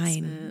in the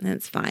basement.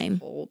 It's fine.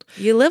 Cold.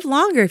 You live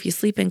longer if you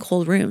sleep in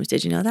cold rooms.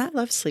 Did you know that? I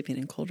love sleeping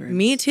in cold rooms.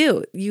 Me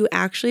too. You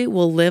actually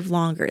will live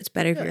longer. It's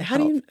better for your How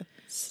health. do you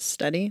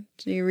study?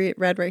 Did you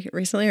read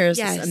recently, or is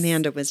Yes. this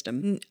Amanda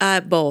wisdom?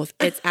 Both.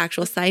 It's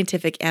actual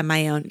scientific and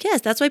my own.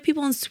 Yes, that's why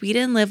people in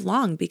Sweden live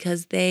long,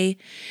 because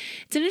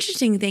it's an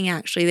interesting thing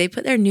actually. They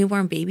put their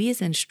newborn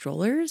babies in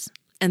strollers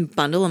and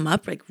bundle them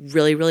up like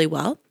really, really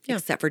well,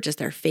 except for just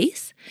their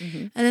face.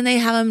 Mm-hmm. And then they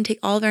have them take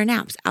all their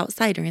naps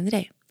outside during the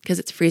day because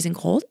it's freezing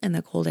cold and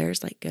the cold air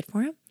is like good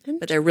for them.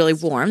 But they're really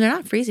warm. They're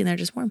not freezing. They're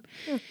just warm.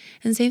 Yeah.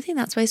 And same thing.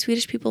 That's why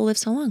Swedish people live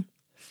so long.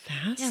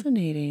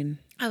 Fascinating.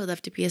 I would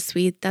love to be a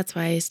Swede. That's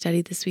why I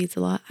studied the Swedes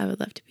a lot. I would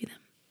love to be them.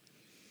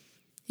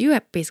 You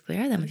basically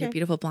are them with your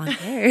beautiful blonde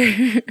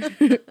hair.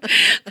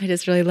 I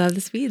just really love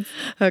the Swedes.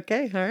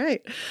 Okay, all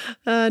right.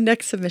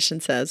 Next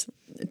submission says,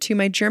 to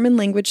my German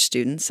language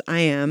students, I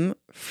am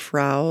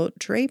Frau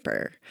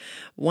Draper.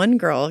 One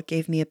girl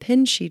gave me a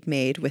pin she'd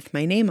made with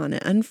my name on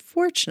it.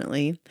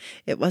 Unfortunately,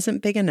 it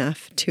wasn't big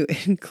enough to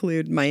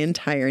include my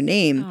entire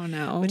name. Oh,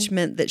 no. Which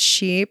meant that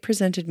she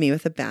presented me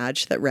with a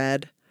badge that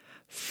read,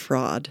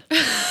 fraud.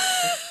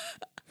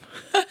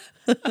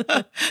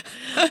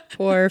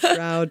 Poor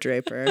Frau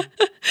Draper.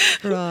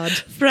 Fraud.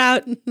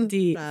 Fraud.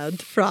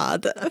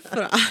 Fraud.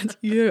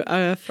 You're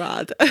a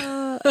fraud.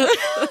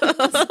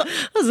 That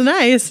was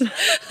nice.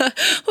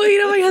 Well, you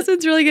know, my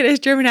husband's really good at his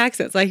German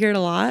accent, so I hear it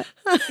a lot.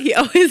 He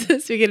always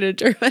is speaking in a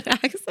German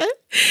accent.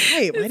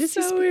 Wait, why does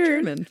he speak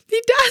German?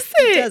 He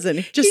doesn't. He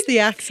doesn't. Just the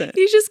accent.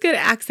 He's just good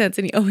at accents,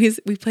 and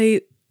we play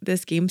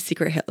this game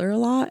Secret Hitler a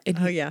lot, and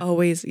he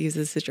always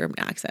uses his German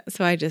accent,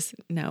 so I just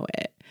know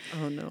it.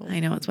 Oh no.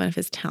 I know it's one of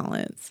his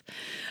talents.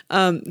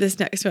 This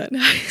next one,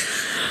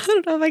 I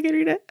don't know if I can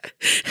read it.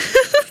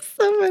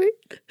 So funny.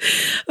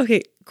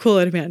 Okay, cool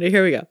it, Amanda.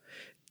 Here we go.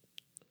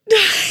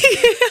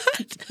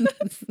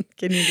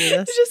 Can you do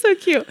this? It's just so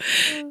cute.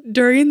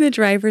 During the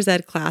driver's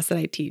ed class that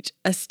I teach,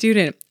 a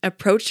student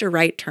approached a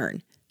right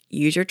turn.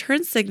 Use your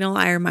turn signal,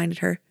 I reminded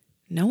her.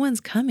 No one's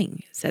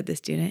coming, said the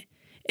student.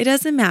 It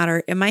doesn't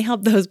matter. It might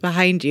help those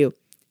behind you.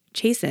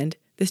 Chastened,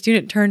 the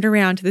student turned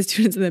around to the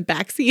students in the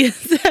back seat and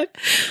said,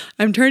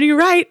 I'm turning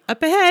right,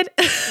 up ahead.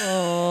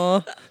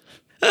 Oh,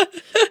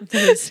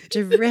 that's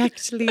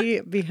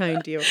directly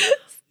behind you.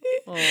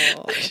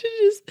 Oh.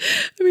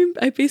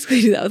 I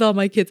basically do that with all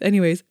my kids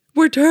anyways.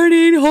 We're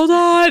turning, hold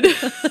on.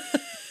 If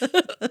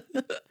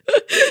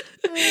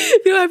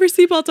you don't have your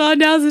seatbelt on,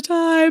 now's the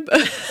time.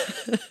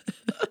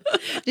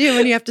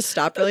 When you have to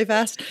stop really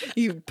fast,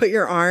 you put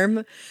your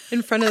arm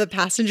in front of the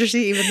passenger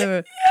seat, even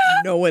though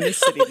no one is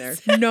sitting there.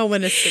 No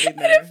one is sitting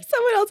there. And if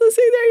someone else is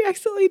sitting there, you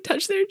accidentally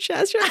touch their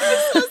chest. You're like, I'm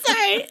so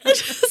sorry. I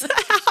just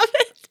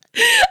happened.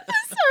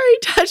 I'm sorry,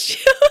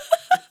 touch you.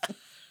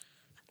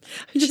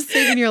 I'm just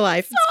saving your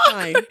life. It's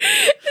fine.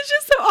 It's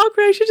just so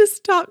awkward. I should just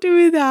stop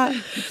doing that.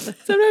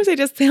 Sometimes I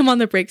just slam on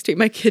the brakes to make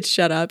my kids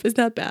shut up. Is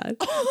that bad?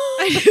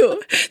 I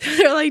do.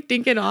 They're like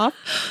dinking off.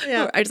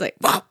 Yeah. I just like,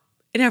 wow.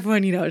 And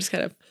everyone, just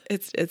kind of,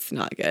 it's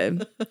not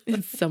good.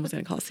 Someone's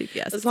going to call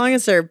CPS. As long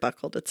as they're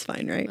buckled, it's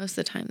fine, right? Most of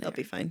the time. They'll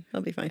be fine.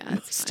 They'll be fine. Yeah,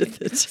 most of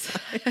the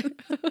time.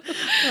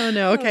 Oh,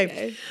 no.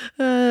 Okay.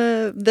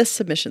 This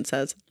submission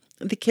says,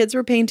 the kids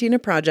were painting a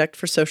project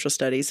for social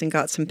studies and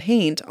got some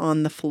paint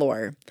on the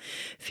floor.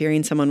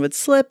 Fearing someone would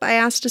slip, I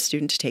asked a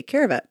student to take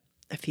care of it.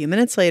 A few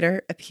minutes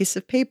later, a piece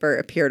of paper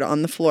appeared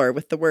on the floor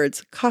with the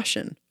words,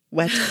 caution,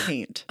 wet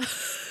paint.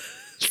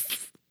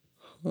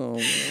 Oh,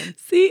 man.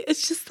 See,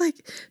 it's just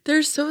like,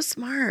 they're so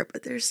smart,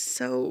 but they're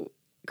so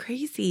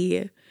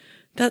crazy.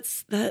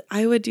 That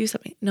I would do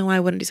something. No, I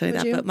wouldn't do something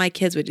like that, but my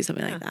kids would do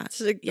something like that.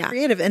 It's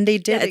creative. And they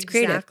did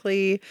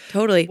exactly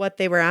totally what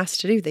they were asked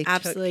to do. They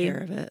absolutely took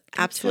care of it.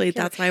 Absolutely.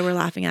 That's why we're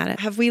laughing at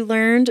it. Have we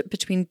learned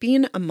between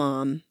being a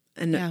mom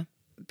and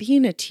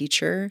being a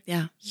teacher,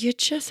 you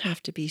just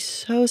have to be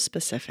so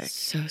specific.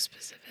 So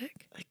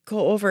specific. Like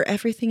go over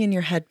everything in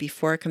your head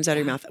before it comes out of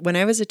your mouth. When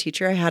I was a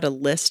teacher, I had a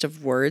list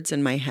of words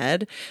in my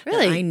head that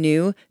I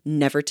knew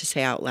never to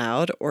say out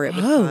loud or it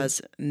would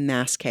cause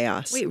mass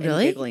chaos. Wait,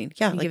 really? Giggling.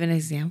 Yeah. Can you give an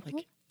example?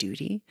 Like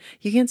duty.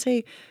 You can't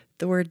say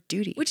the word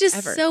duty. Which is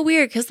so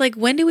weird because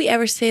when do we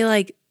ever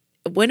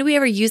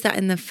use that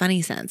in the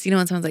funny sense?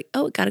 When someone's like,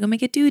 oh, gotta go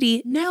make a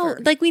duty. Never.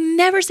 No, we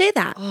never say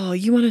that. Oh,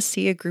 you want to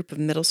see a group of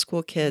middle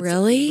school kids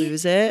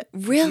lose it?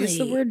 Really? Use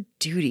the word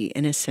duty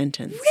in a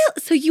sentence. Really?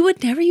 So you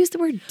would never use the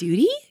word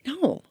duty?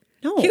 No.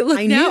 No, Okay, look,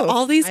 I now knew.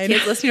 all these I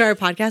kids know. listening to our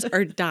podcast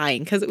are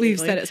dying because we've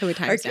said it so many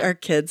times now. Our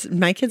kids,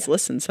 my kids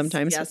listen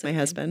sometimes Yeah, with so my do mine.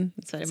 husband.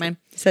 So do mine.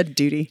 He said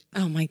duty.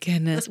 Oh my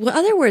goodness. What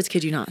other words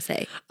could you not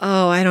say?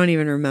 Oh, I don't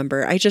even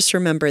remember. I just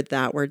remembered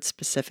that word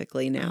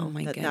specifically now. Oh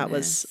my that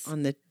was goodness.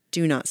 on the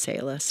do not say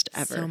list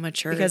ever. So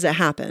mature. Because it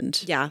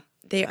happened. Yeah,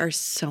 they are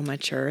so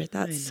mature.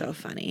 That's so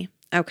funny.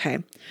 Okay.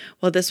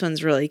 Well, this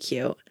one's really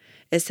cute.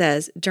 It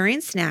says, during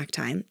snack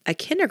time, a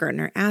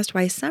kindergartner asked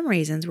why some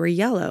raisins were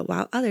yellow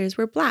while others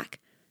were black.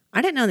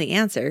 I didn't know the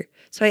answer,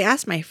 so I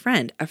asked my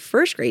friend, a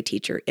first grade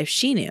teacher, if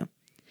she knew.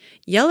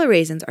 Yellow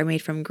raisins are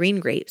made from green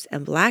grapes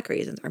and black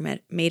raisins are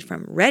made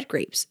from red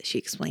grapes, she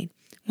explained.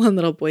 One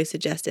little boy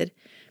suggested,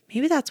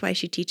 maybe that's why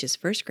she teaches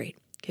first grade,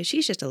 because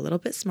she's just a little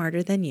bit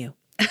smarter than you.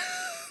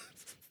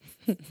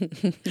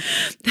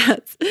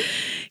 That's,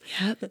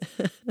 yep.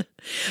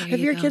 Have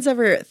your kids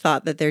ever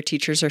thought that their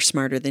teachers are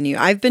smarter than you?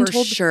 I've been For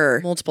told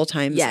sure. multiple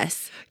times.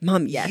 Yes.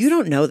 Mom, Yes. you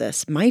don't know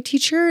this. My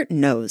teacher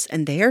knows,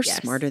 and they are Yes.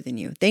 smarter than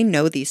you. They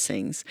know these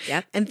things.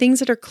 Yep. And things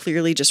that are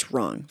clearly just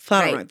wrong, flat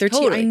out Right. wrong.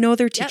 Totally. I know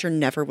their Yep. teacher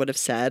never would have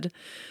said.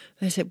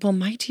 They said, well,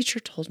 my teacher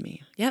told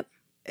me, Yep.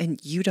 and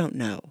you don't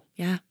know.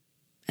 Yeah.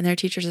 And their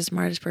teacher's the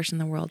smartest person in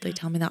the world. They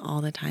tell me that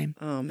all the time.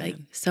 Oh, man. Like,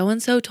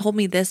 so-and-so told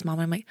me this, Mom.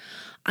 I'm like,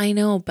 I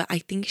know, but I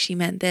think she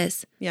meant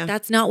this. Yeah.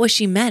 That's not what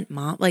she meant,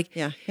 Mom. Like,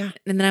 Yeah, yeah.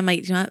 And then I'm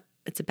like, you know what?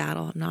 It's a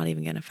battle. I'm not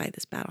even going to fight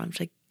this battle. I'm just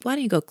like, why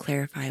don't you go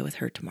clarify with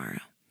her tomorrow?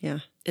 Yeah.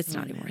 It's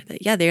not even worth it.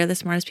 Yeah, they are the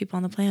smartest people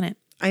on the planet.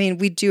 I mean,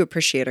 we do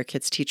appreciate our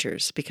kids'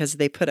 teachers because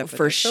they put up with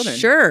For our children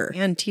sure.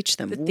 and teach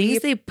them. The We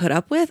things they put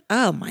up with,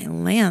 oh my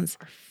lands.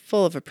 are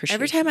full of appreciation.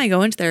 Every time I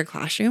go into their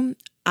classroom,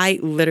 I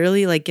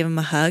literally like give them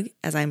a hug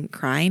as I'm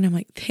crying. I'm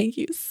like, thank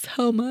you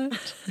so much.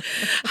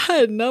 I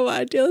had no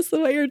idea this is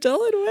what you're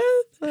dealing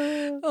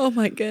with. Oh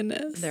my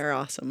goodness. They're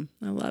awesome.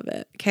 I love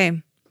it.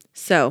 Okay.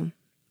 So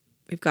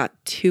we've got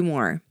two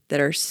more that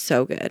are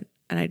so good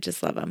and I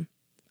just love them.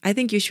 I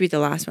think you should read the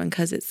last one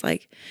because it's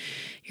like,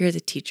 you're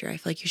the teacher. I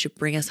feel like you should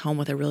bring us home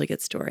with a really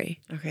good story.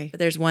 Okay. But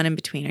there's one in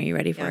between. Are you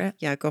ready for it?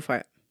 Yeah, go for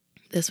it.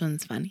 This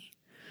one's funny.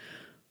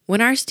 When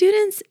our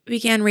students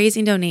began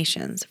raising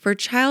donations for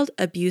Child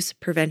Abuse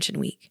Prevention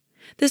Week,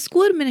 the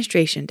school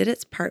administration did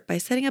its part by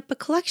setting up a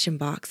collection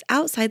box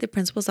outside the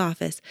principal's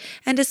office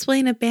and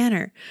displaying a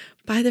banner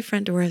by the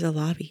front door of the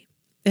lobby.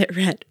 It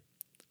read,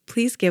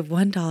 please give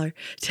 $1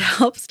 to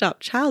help stop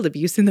child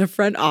abuse in the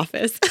front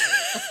office.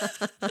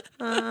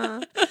 In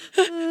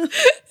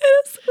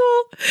a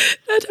school,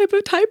 that type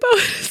of typo in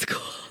a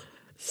school.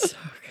 So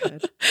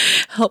good.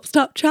 Help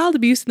stop child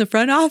abuse in the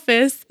front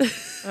office.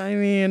 I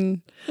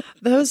mean,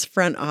 those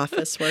front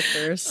office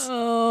workers.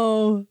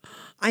 Oh,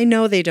 I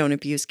know they don't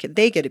abuse kids.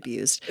 They get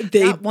abused.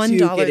 They that $1,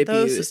 do get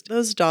abused.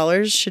 those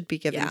dollars should be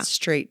given Yeah,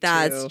 straight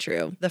that's to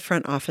true. the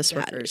front office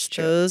That workers. is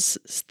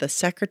true. The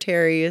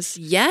secretaries,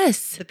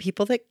 Yes. the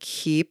people that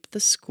keep the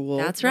school.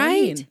 That's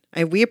running.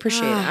 right. We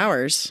appreciate Ah.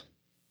 ours.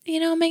 You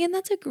know, Megan,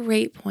 that's a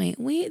great point.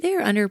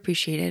 They're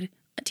underappreciated.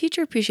 A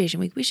Teacher Appreciation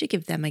Week, we should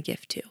give them a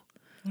gift too.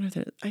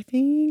 I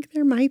think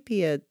there might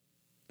be a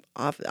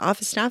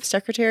office staff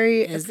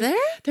secretary. Is there?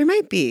 There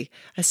might be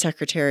a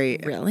secretary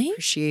Really?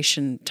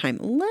 appreciation time.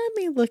 Let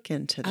me look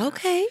into that.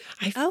 Okay.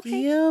 I Okay.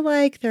 feel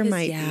like there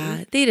might Yeah,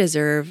 be. they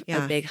deserve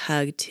Yeah. a big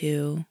hug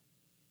too.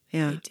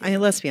 Yeah. They do.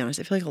 Let's be honest.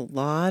 I feel like a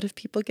lot of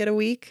people get a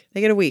week.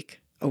 They get a week.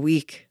 A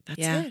week. That's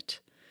Yeah. it.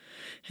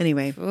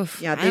 Anyway. Oof,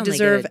 yeah, I they only get a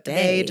deserve.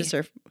 day. They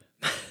deserve.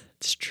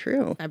 It's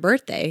true. My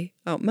birthday.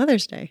 Oh,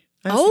 Mother's Day.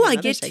 was Oh, thinking I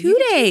Mother's get Day. 2 You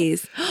get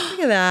days. Look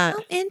at that.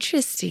 How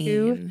interesting.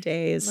 2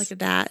 days. Look at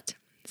that.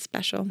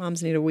 Special.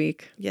 Moms need a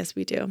week. Yes,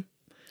 we do.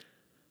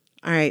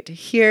 All right,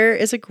 here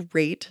is a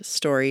great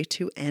story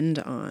to end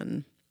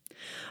on.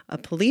 A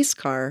police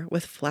car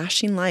with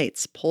flashing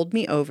lights pulled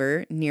me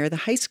over near the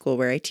high school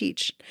where I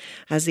teach.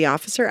 As the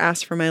officer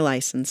asked for my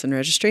license and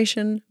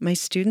registration, my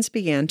students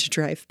began to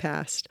drive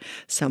past.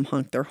 Some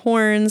honked their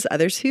horns,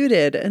 others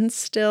hooted, and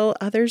still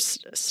others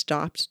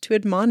stopped to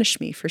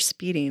admonish me for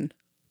speeding.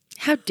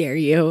 How dare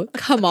you?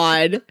 Come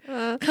on.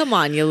 Come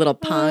on, you little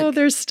Oh, punk.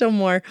 there's still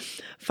more.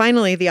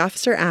 Finally, the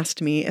officer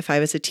asked me if I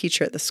was a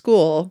teacher at the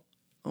school.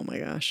 Oh my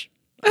gosh,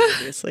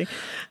 obviously.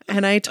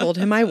 And I told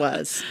him I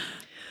was.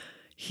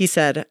 He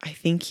said, I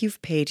think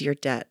you've paid your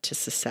debt to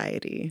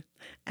society,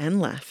 and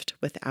left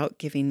without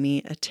giving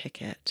me a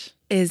ticket.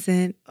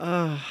 Isn't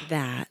Oh,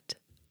 that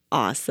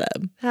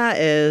awesome? that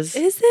is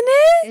Isn't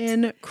it?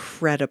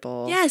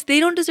 incredible. Yes, they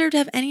don't deserve to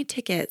have any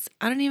tickets.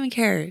 I don't even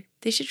care.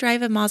 They should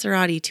drive a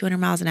Maserati 200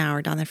 miles an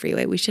hour down the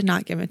freeway. We should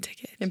not give them a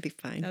ticket. It'd be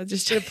fine. No,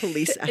 just Get a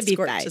police It'd be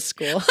escort fine. to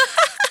school.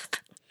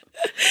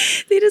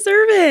 They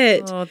deserve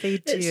it. Oh, they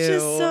do. It's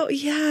just so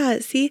yeah.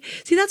 See,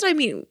 that's what I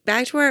mean.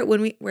 Back to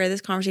where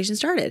this conversation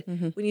started.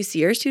 When you see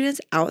your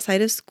students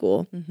outside of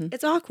school,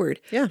 it's awkward.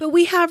 Yeah. But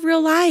we have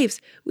real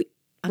lives. We're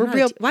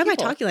real why am I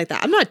people. talking like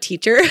that? I'm not a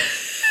teacher.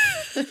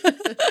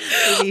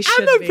 Maybe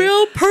should I'm a be.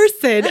 real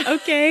person.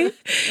 Okay.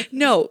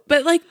 No,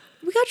 but like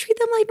we gotta treat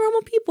them like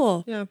normal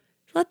people. Yeah.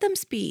 Let them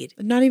speed.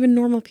 Not even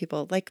normal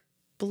people, like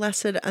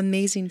blessed,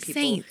 amazing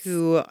people Saints.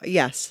 who,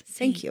 yes,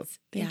 thank you. Saints.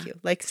 Thank Yeah. you.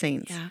 Like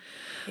saints. Yeah,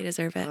 they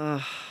deserve it.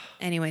 Ugh.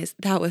 Anyways,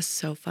 that was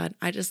so fun.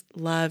 I just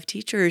love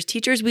teachers.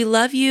 Teachers, we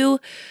love you.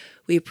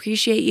 We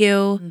appreciate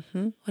you.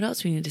 What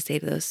else we need to say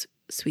to those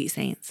sweet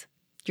saints?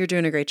 You're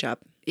doing a great job.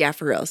 Yeah,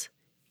 for reals.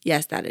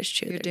 Yes, that is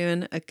true. You're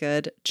doing a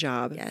good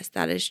job. Yes,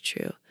 that is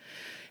true.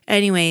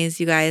 Anyways,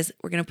 you guys,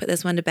 we're going to put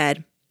this one to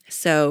bed.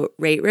 So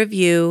rate,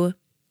 review,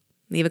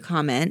 leave a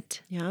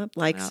comment. Yeah,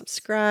 like,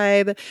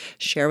 subscribe,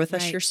 share with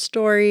us your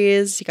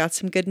stories. You got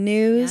some good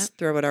news,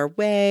 throw it our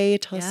way.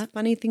 Tell us the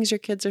funny things your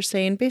kids are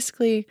saying.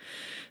 Basically,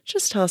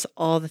 just tell us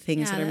all the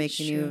things that are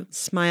making you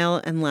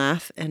smile and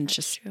laugh and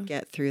just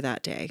get through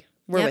that day.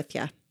 We're with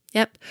you.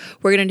 Yep.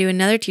 We're going to do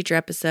another teacher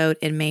episode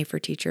in May for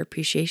Teacher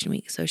Appreciation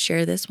Week. So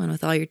share this one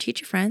with all your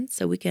teacher friends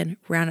so we can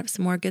round up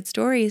some more good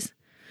stories.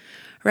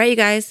 All right, you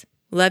guys.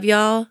 Love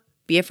y'all.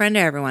 Be a friend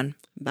to everyone.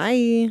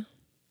 Bye.